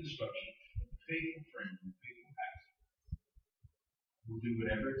death and destruction. But the faithful friend and faithful pastor will do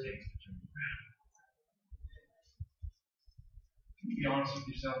whatever it takes to turn you around. Can you be honest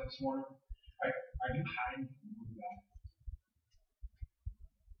with yourself this morning? Are you hiding from the Word of God?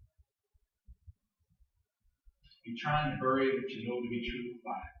 You're trying to bury what you know to be true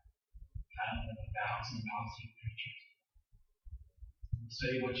by pounding 1,000 preachers who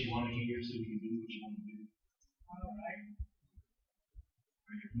say what you want to hear so you can do what you want to do. All right.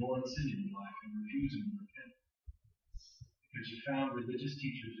 Are you ignoring sin in your life and refusing to repent? Because you found religious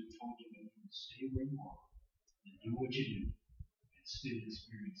teachers who told you that you can stay where you are and do what you do and still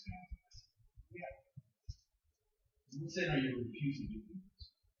experience God's blessing. Yeah. What sin are you refusing to do?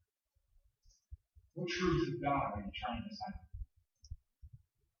 What truth of God are you trying to silence?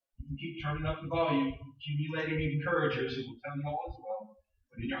 You can keep turning up the volume, accumulating encouragers who will tell you all is well,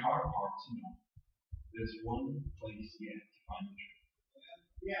 but in your heart of hearts, you know, there's one place yet to find the truth.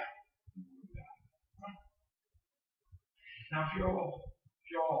 Yeah. The Word of God. Now, if you're all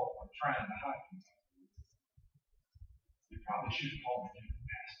are trying to hide from God, you probably should call a different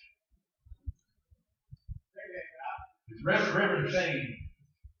pastor. It's Reverend Fane.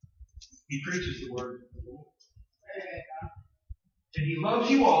 He preaches the word of the Lord. And he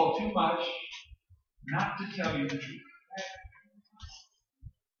loves you all too much not to tell you the truth.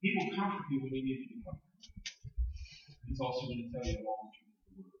 He will comfort you when you need to be comforted. He's also going to tell you all the truth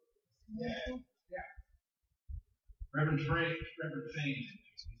of the word. Yeah. Reverend Fane is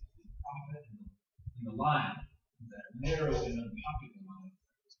the prophet in the line, that narrow and unpopular line,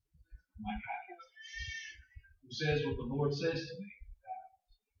 my pastor, who says what the Lord says to me.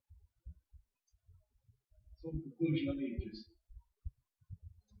 So in conclusion, let me just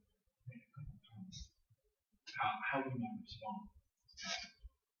make a couple of comments how we might respond.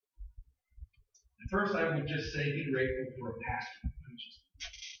 And first, I would just say be grateful for a pastor who preaches.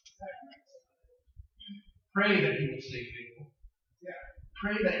 Pray that he will stay faithful.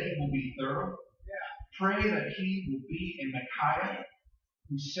 Pray that he will be thorough. Pray that he will be a Micaiah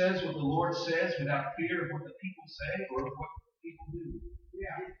who says what the Lord says without fear of what the people say or of what people do.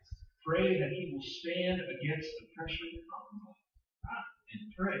 Pray that he will stand against the pressure of compromise.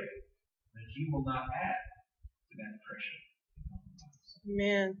 And pray that he will not add to that pressure of compromise.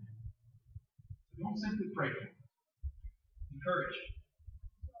 Amen. So don't simply pray for him. Encourage him.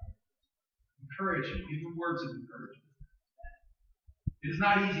 Encourage him. Give him words of encouragement. It is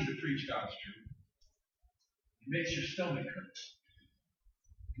not easy to preach God's truth. It makes your stomach hurt.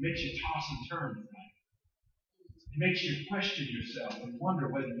 It makes you toss and turn at night. It makes you question yourself and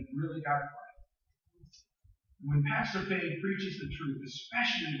wonder whether you really got it right. When Pastor Fane preaches the truth,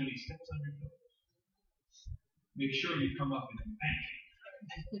 especially when he steps on your toes, make sure you come up and thank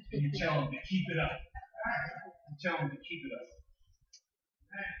him. And you tell him to keep it up. You tell him to keep it up.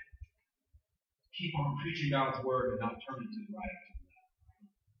 Keep on preaching God's word and not turning to the right.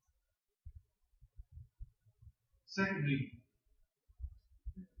 Secondly,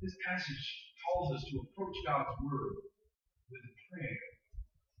 this passage calls us to approach God's word with a prayer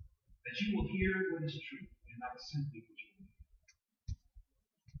that you will hear what is true and not simply what you believe.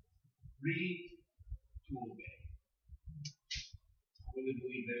 Read to obey. I really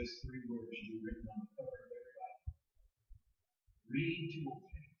believe those three words should be written on the cover of every Bible. Read to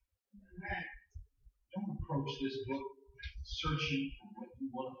obey. Don't approach this book searching for what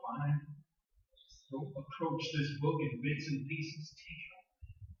you want to find. Don't approach this book in bits and pieces. Take it all.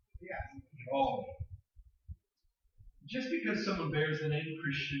 Yeah, take it all. Just because someone bears the name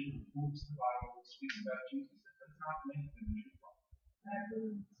Christian or quotes the Bible and speaks about Jesus, that does not make them a true prophet.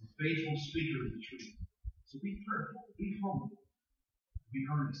 A faithful speaker of the truth. So be prayerful, be humble, be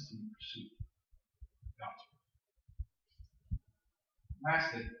earnest in the pursuit of God's word.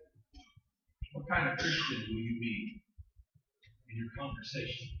 Lastly, what kind of Christian will you be in your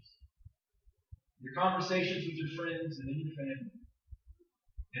conversations? Your conversations with your friends and in your family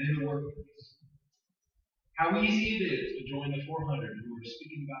and in the workplace. How easy it is to join the 400 who are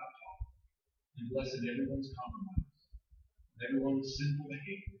speaking about talk and blessing everyone's compromise, everyone's sinful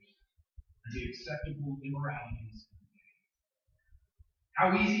behaviors, and the acceptable immoralities of the day. How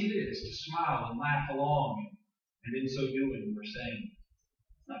easy it is to smile and laugh along, and in so doing, we're saying,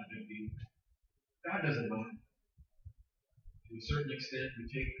 it's not a big deal. God doesn't mind. To a certain extent, we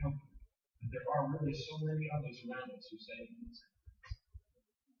take comfort that there are really so many others around us who say the same thing.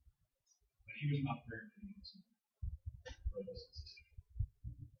 But here's my prayer for you this morning, brothers and sisters.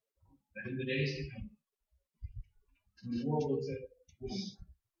 That in the days to come, when the world looks at Woodmore,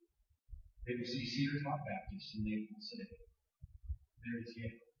 they will see Cedar Top Baptist and they will say, there is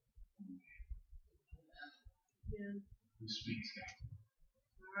yet one man who speaks God.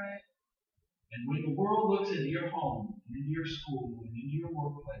 All right. And when the world looks into your home, and into your school, and into your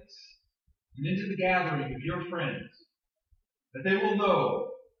workplace, and into the gathering of your friends, that they will know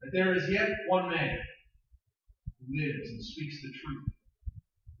that there is yet one man who lives and speaks the truth,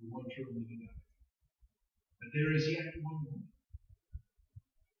 the one true living God. That there is yet one woman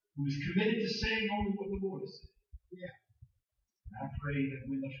who is committed to saying only what the Lord has said. Yeah. And I pray that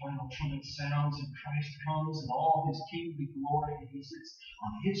when the final trumpet sounds and Christ comes in all his kingly glory and he sits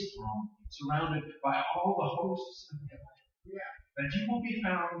on his throne, surrounded by all the hosts of heaven, that you will be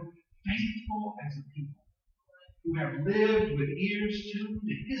found faithful as a people who have lived with ears tuned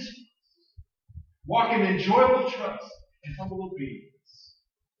to his voice, walking in joyful trust and humble obedience,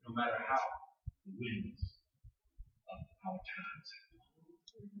 no matter how the winds of our times have blown.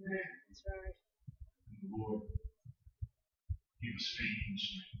 That's right. And the Lord give us faith and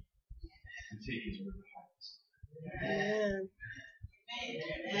strength to take his word to heart. Amen.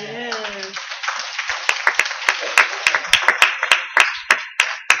 Amen.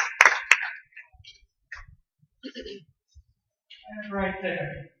 That's right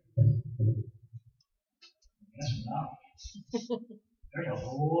there. That's enough. There's a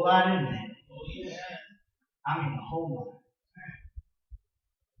whole lot in there. Oh, yeah. I mean, a whole lot.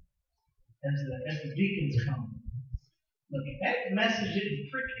 As the deacons come, look, if that message didn't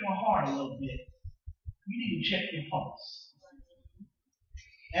prick your heart a little bit, you need to check your pulse.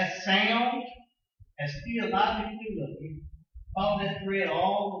 That sound, as theologically, look, he followed that thread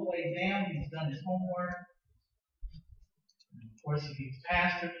all the way down. He's done his homework. And of course, if he's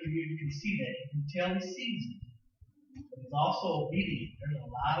pastor, you can see that. You can tell he's seasoned. But he's also obedient. There's a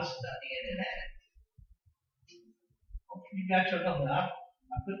lot of studying in that. Hopefully you got your number.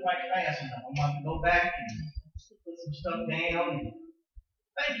 I put it right fast enough. I'm about to go back and put some stuff down. And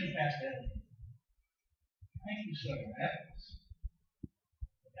thank you, Pastor Elliott. Thank you, sir.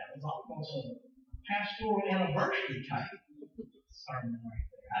 That was almost a pastoral anniversary type sermon right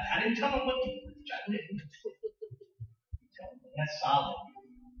there. I didn't tell him what to preach. I didn't. That's solid.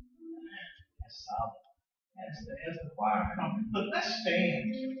 That's solid. As the choir comes, look, let's stand.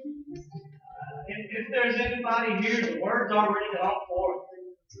 If there's anybody here, the word's already gone forth.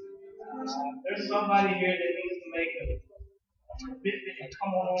 There's somebody here that needs to make a commitment and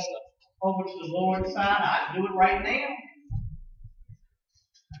come on over to the Lord's side. I'd do it right now.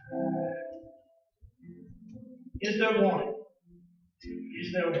 Is there one?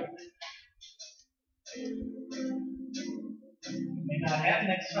 Is there one? You may not have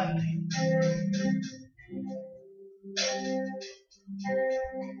next Sunday.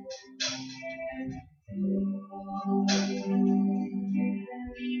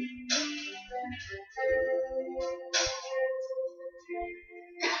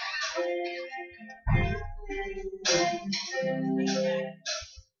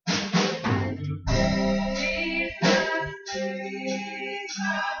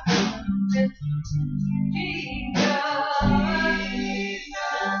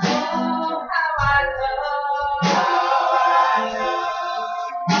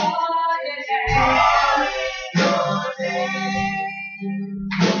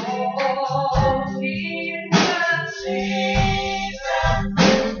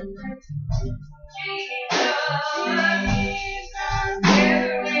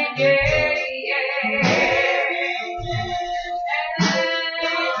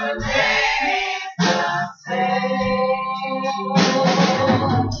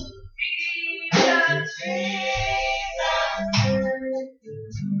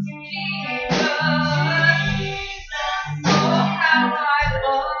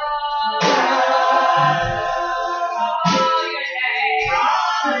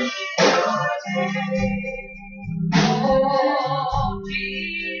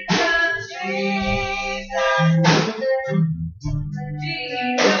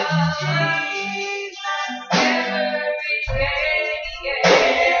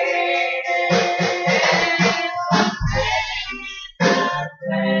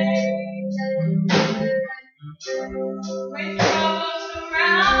 When troubles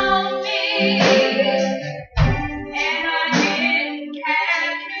surround me, and I didn't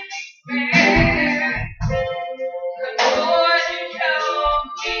have to despair, the Lord, you told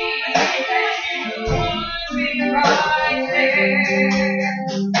me that you would be right there.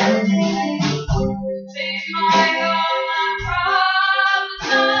 Seems like all my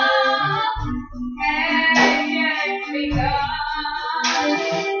problems had yet begun.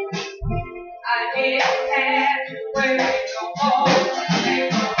 I didn't have to worry no more. They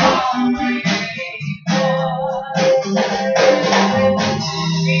were already won.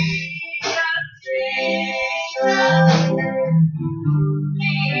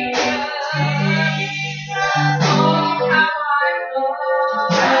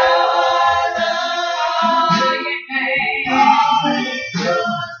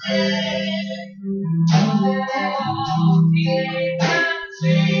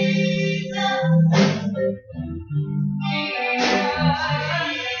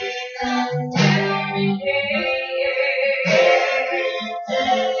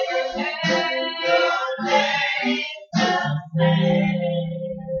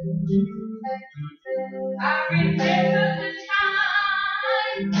 I remember the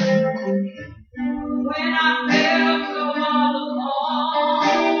time when I felt so all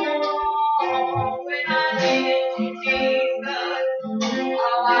alone, when I needed Jesus,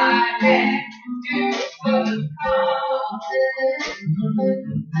 all I had to do was come.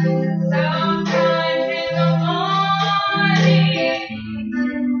 Sometimes in the morning,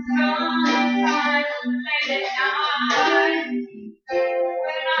 sometimes late at night,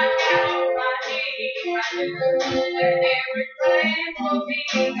 when I get on my knees, I knew that everything will be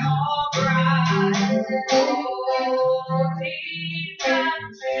alright. Oh, Jesus,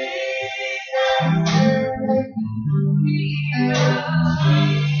 Jesus,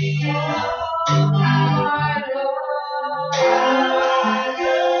 oh, how I love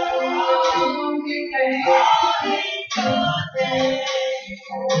you,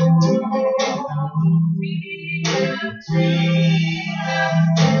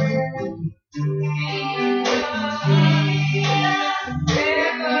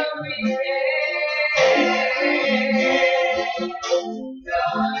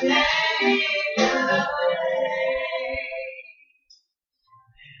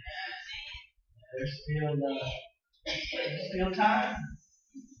 There's still time.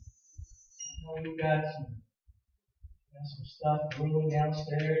 We've got some stuff brewing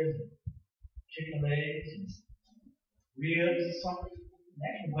downstairs, chicken legs and ribs or something.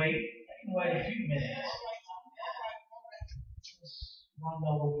 That can wait. That can wait a few minutes. Just want to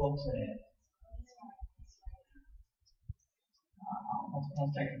know where folks are at. I'm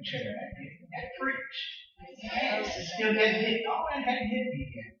going to take a chair and preach. It still hadn't hit. Oh, it hadn't hit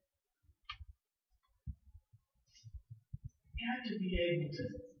me yet. You have to be able to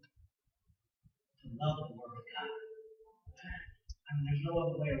love the Word of God. I mean, there's no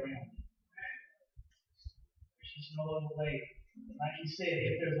other way around it. There's just no other way. Like he said,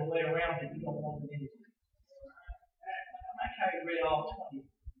 if there's a way around it, you don't want it anyway. I like how you read all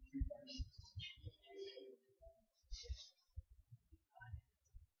 23 verses.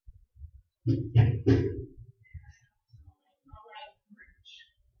 All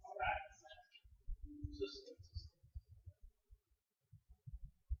right.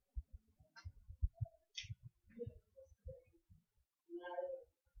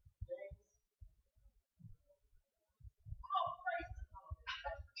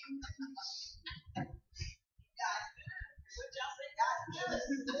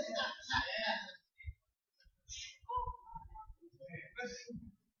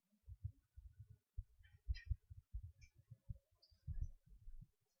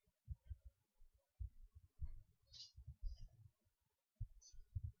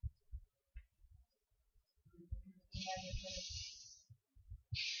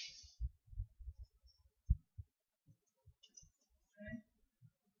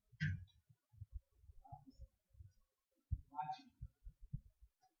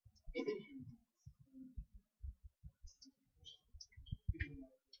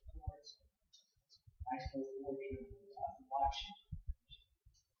 Nice little worship, watching,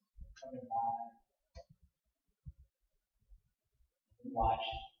 coming by, and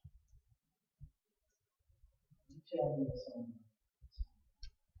watching. You tell me something.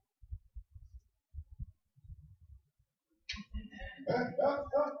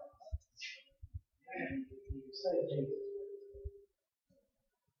 And you say, Jesus,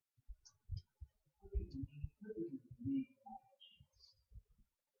 what do you need?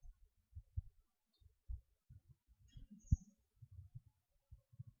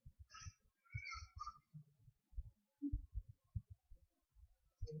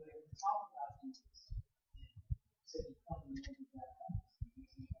 talk about Jesus. He said to come and be baptized.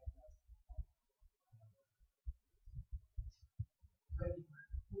 But he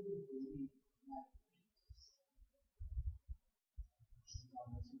couldn't believe like Jesus.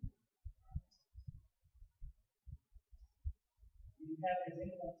 Do you have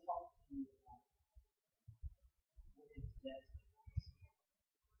anyone talk to you about what his death is?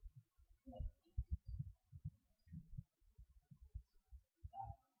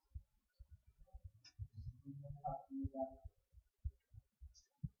 Anyone talk to you about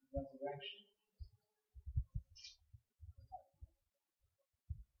resurrection?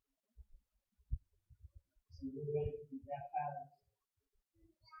 So you're ready to be baptized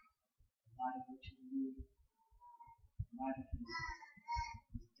in light of what you believe, in light of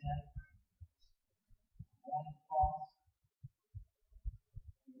his death on the cross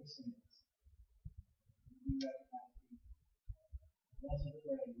for your sins. You recognize him. Wasn't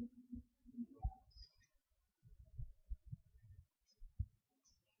afraid when you rise.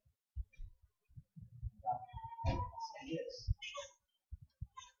 I'll say this.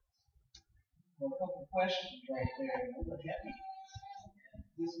 Well, a couple of questions right there. Look at me.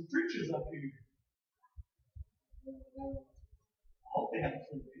 There's some preachers up here. I hope they have a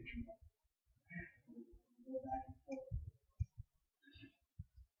clear picture of it. Go back and forth.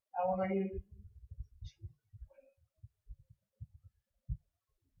 How old are you?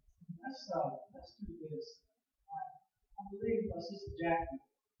 Let's do this. I believe my sister Jackie,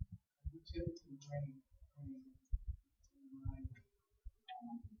 we typically bring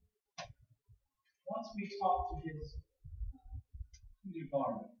once we talk to his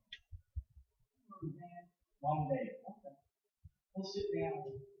kindergarten, one day, okay. We'll sit down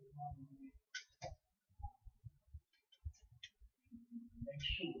with one day. Make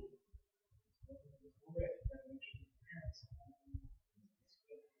sure we're ready. Make sure the parents are.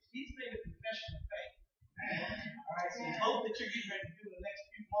 He's made a confession of faith. All right, so the hope that you're getting ready to do in the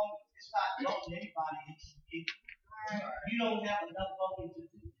next few moments is not voting anybody into the kingdom. You don't have enough voting to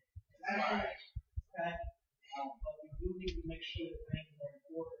do it. Okay? But we do need to make sure that things are in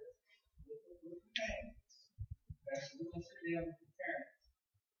order with the parents. Okay, so we're going to sit down with the parents.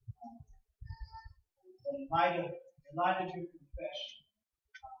 But in light of your confession,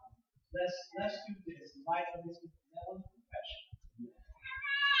 let's do this. In light of this confession.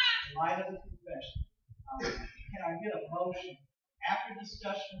 In light of the confession, can I get a motion after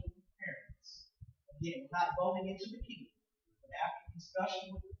discussion with the parents? Again, we're not voting into the kingdom, but after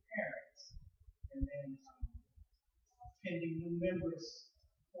discussion with the parents, and then pending new members,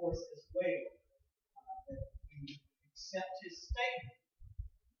 of course, as well, that we accept his statement.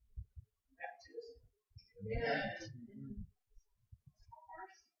 Baptism. Amen.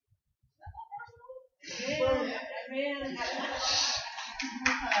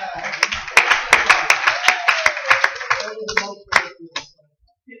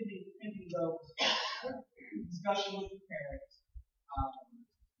 Pending those discussion with the parents,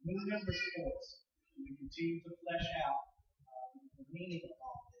 new members course, we continue to flesh out the meaning of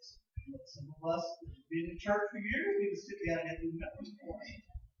all this. Some of us who've been in church for years, we can sit down and do members course.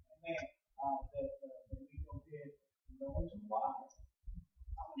 Amen. That we go ahead and go into why.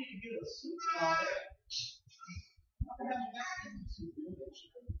 I need to get a suit and all that.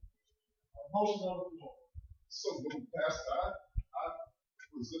 Motions on the floor. So, Pastor, I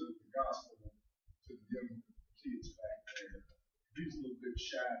presented the gospel to the young kids back there. He was a little bit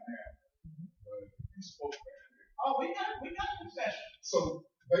shy now, but he spoke back there. Oh, we got confession. So,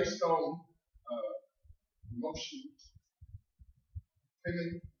 based on motion,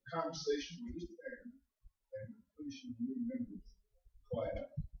 pending conversation with his parent and completion of new members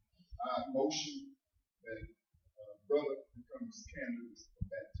class, I motion that brother becomes candidate for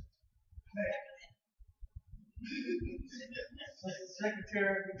baptism.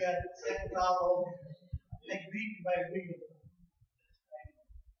 Secretary, we got the second all over. Take beating by beating.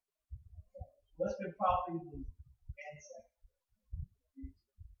 What's been properly moved and second.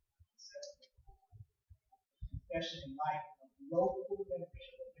 Confession in life of local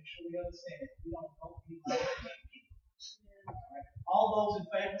membership. Make sure we understand it. We don't vote people. Right. All those in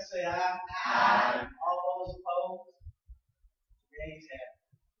favor say aye. Aye. All those opposed? The ayes have it.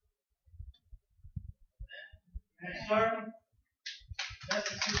 Sir, that's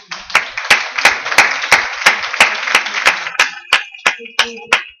the system.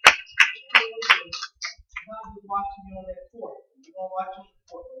 Not just watching you on that court. We're going to watch you on the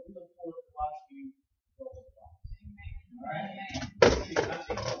court, but we look forward to watching you go to the cross. All right?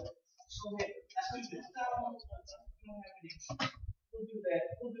 So let's do this.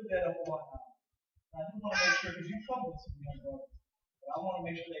 We'll do that up one. I do want to make sure, because you troubled some young brothers. But I want to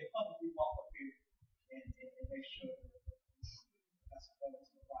make sure they publicly walk up here and make sure that's what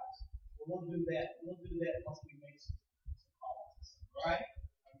it's applies. But we'll do that. We'll do that once we make some calls. All right?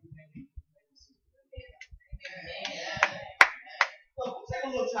 So we'll take a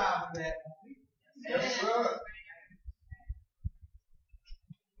little time for that. Yes, sir.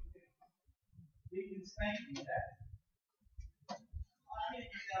 Deacons, thank you for that. I didn't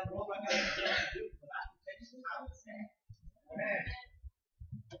get that roll. I got to do it, but I can take some time to say. Man.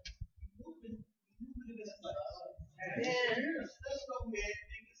 Let's go ahead.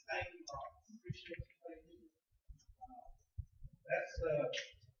 Deacons, thank you. Appreciate you. That's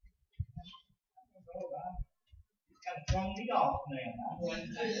it's kind of thrown me off, man.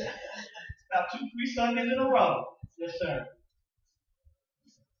 About 2-3 Sundays in a row. Yes, sir.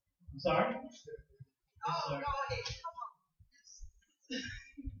 I'm sorry? Yes, sir.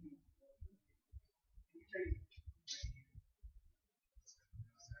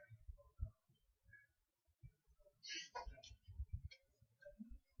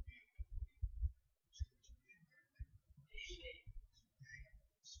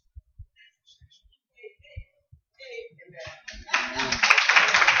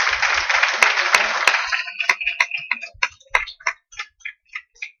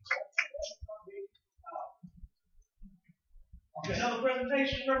 Okay, another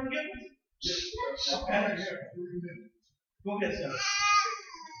presentation, Reverend Gibbons? Yes, sir. Okay. I have 3 minutes. Go ahead, sir. I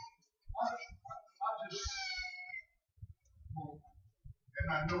just, well, and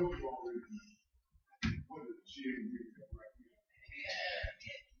I know you already know what is GM Retail right here.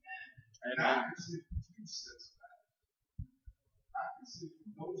 And I can see from 2 sets back. I can see from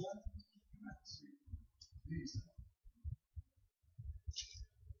those items, and I can see from these items.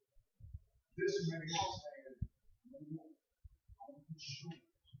 This man is saying, no more. I want to show you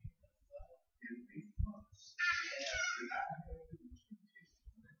in 8 months. And I have to do 2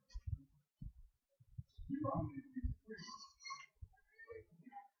 years. You are going to be free.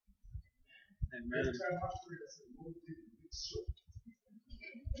 Amen. Every time I pray, I say, Lord, give me this show.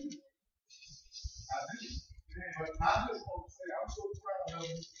 I do. But I just want to say, I'm so proud of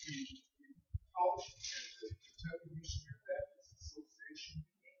you to be taught at the Kentucky Missionary Baptist Association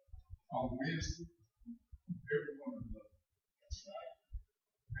on Wednesday. Every one of them.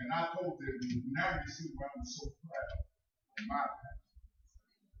 And I hope that now you see why I'm so proud of my pastor.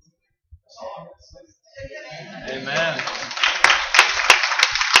 That's all I'm going to say. Amen.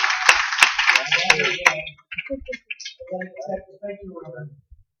 Thank you, Reverend.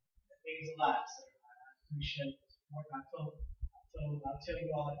 That means a lot, sir. I appreciate the support. I'll tell you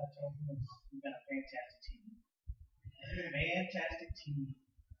all, like I told you, we've got a fantastic team. Fantastic team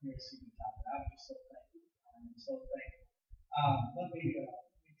here at City Top. I'm just so thankful. I'm so thankful. Let me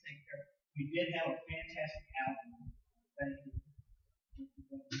take care. We did have a fantastic outing. Thank you.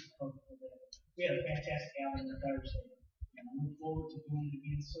 We had a fantastic outing on Thursday. And I look forward to doing it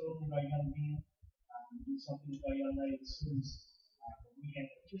again soon with our young men. Do something with our young ladies soon. We had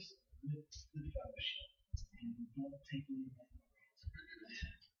just good fellowship. And we don't take it in that way.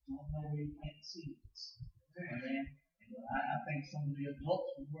 Don't know where you plant seeds. Amen. I think some of the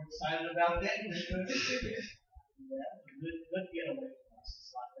adults were more excited about that. That was a good getaway for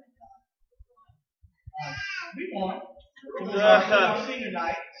us. So I thank God. We won. It was our senior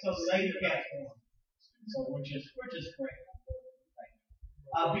night, so the ladies cats won. So we're just great.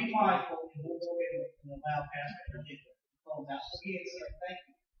 Be mindful, and we'll go ahead and allow Pastor to close out. Again, sir, thank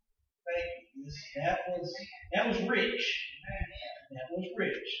you. Thank you. That was rich. That was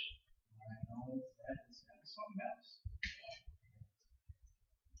rich. That was something else.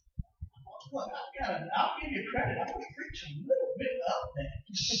 Look, I'll give you credit. I was preaching a little bit of that.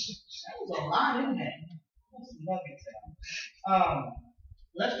 That was a lot in that. Pull some nuggets out.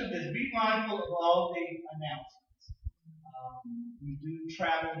 Let's do this. Be mindful of all the announcements. We do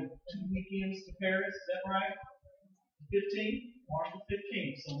travel in 2 weekends to Paris. Is that right? 15th, March the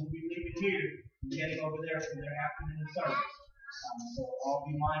 15th. So we'll be leaving here and getting over there for their afternoon service. So all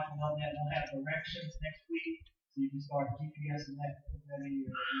be mindful of that. We'll have directions next week, so you can start GPS and that in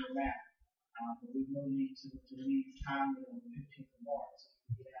your map. But we will need to leave timely on the 15th of March so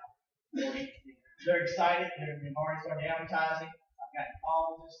we can get out. They're excited. They've already started advertising. I've got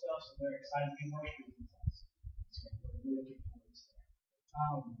calls and stuff, so they're excited to be working with us. So we're really looking forward to that.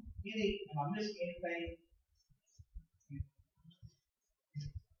 Am I missing anything?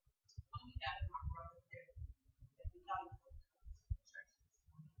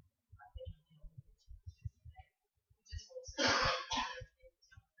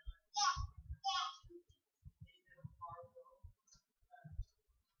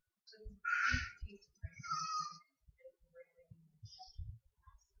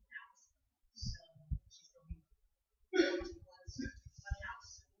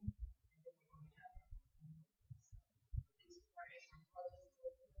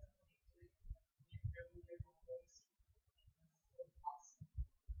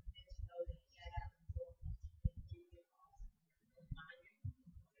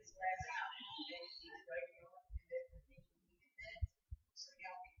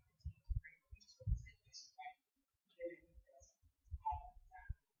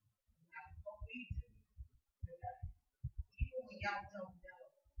 y'all don't know.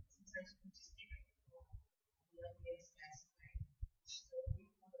 Sometimes we just think we love this fast way. So we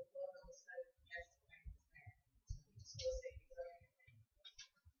want to love on somebody fast way. So we just want to say we love you.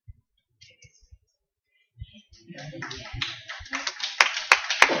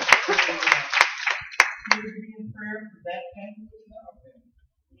 Would you be in prayer for that family?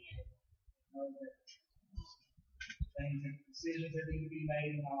 Things and decisions that need to be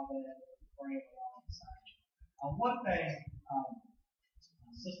made and all that, praying alongside. One thing,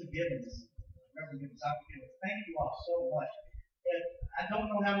 Sister Gibbons, Reverend Gibbons, Dr. Gibbons, thank you all so much. And I don't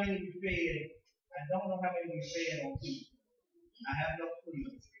know how many we fed. I don't know how many we fed on Tuesday. I have no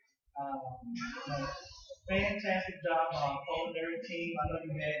clue. Fantastic job by our culinary team. I know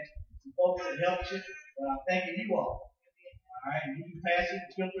you had some folks that helped you, but I'm thanking you all. All right, you can pass it,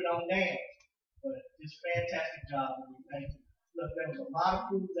 filter it on down. But just fantastic job. And we thank you. Look, there was a lot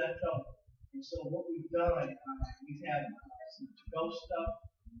of food left over. And so what we've done, we have some to-go stuff,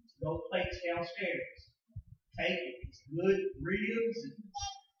 to-go plates downstairs. Take it. It's good ribs and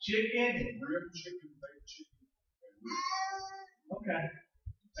chicken and Rib chicken, baked chicken, and ribs. okay.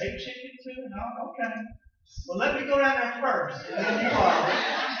 Baked chicken too? No, okay. Well, let me go down there first. And then you are.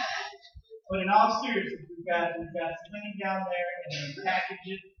 But in all seriousness, we've got plenty down there, and then package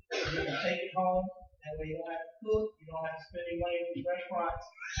it. You can take it home. That way you don't have to cook. You don't have to spend any money at these restaurants.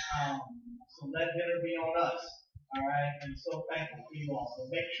 So let dinner be on us. All right? And so thankful for you all. So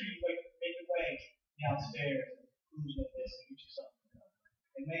make sure you make your way downstairs. Who's with this and get you something.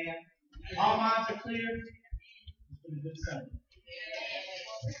 Amen. All minds are clear. It's been a good Sunday.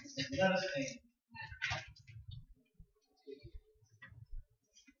 Let us stand.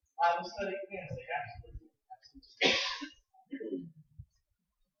 Bible study Wednesday. Absolutely.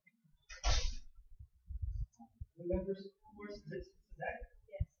 Members, of course, this today.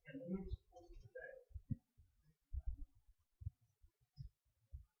 Yes. And the members, of course, today.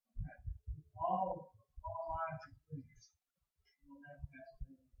 Okay. All minds are clear. We'll have Pastor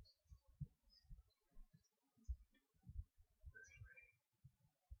Williams.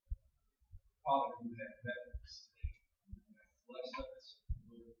 Father, you have met us. You have blessed us.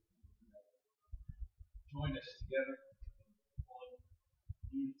 You have joined us together in one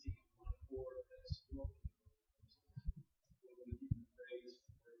unity, one accord as your people. Lord, we give you praise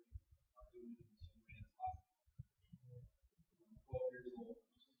for what you are doing in so many lives. 12 years old,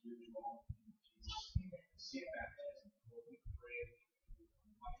 you're drawn in Jesus. See baptism. Lord, we pray that you will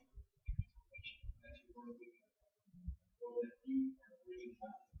find transformation. That you are with us. Lord, that you are bringing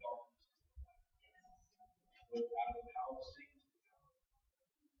out the darkness. Lord, out of the house of Satan,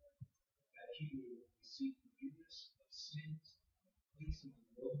 that he will receive forgiveness of sins, place in the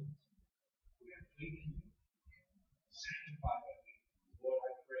wilderness. We have faith in you. Sanctify by faith. Lord,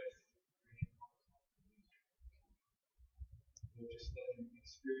 I pray that you bring in hearts like these. Lord, just let him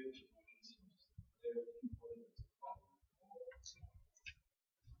experience your peace. There in the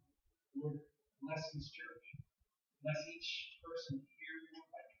Lord, bless this church. Bless each person here, Lord,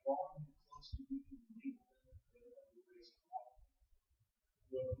 by drawing them close to you and enabling them to the grace of God.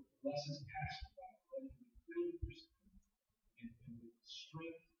 Lord, bless this pastor by letting him fill with your spirit and with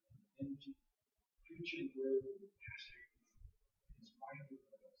strength and energy. Preach your word with pastor in his wife with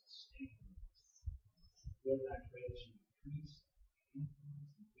us, sustain him. Lord, I pray that you increase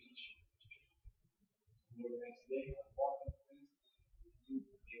influence and reach to people. Lord, as they are walking faithfully with you,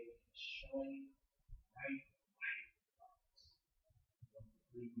 they will shine bright light in darkness. Lord,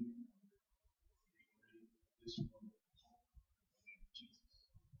 through you, this morning, in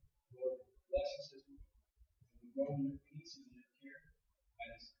Jesus. Lord, bless us as we grow in your peace and your care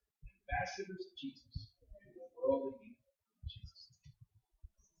as ambassadors of Jesus to the world in need. In Jesus' name.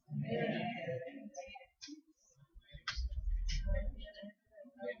 Amen.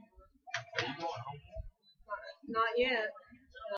 Not yet.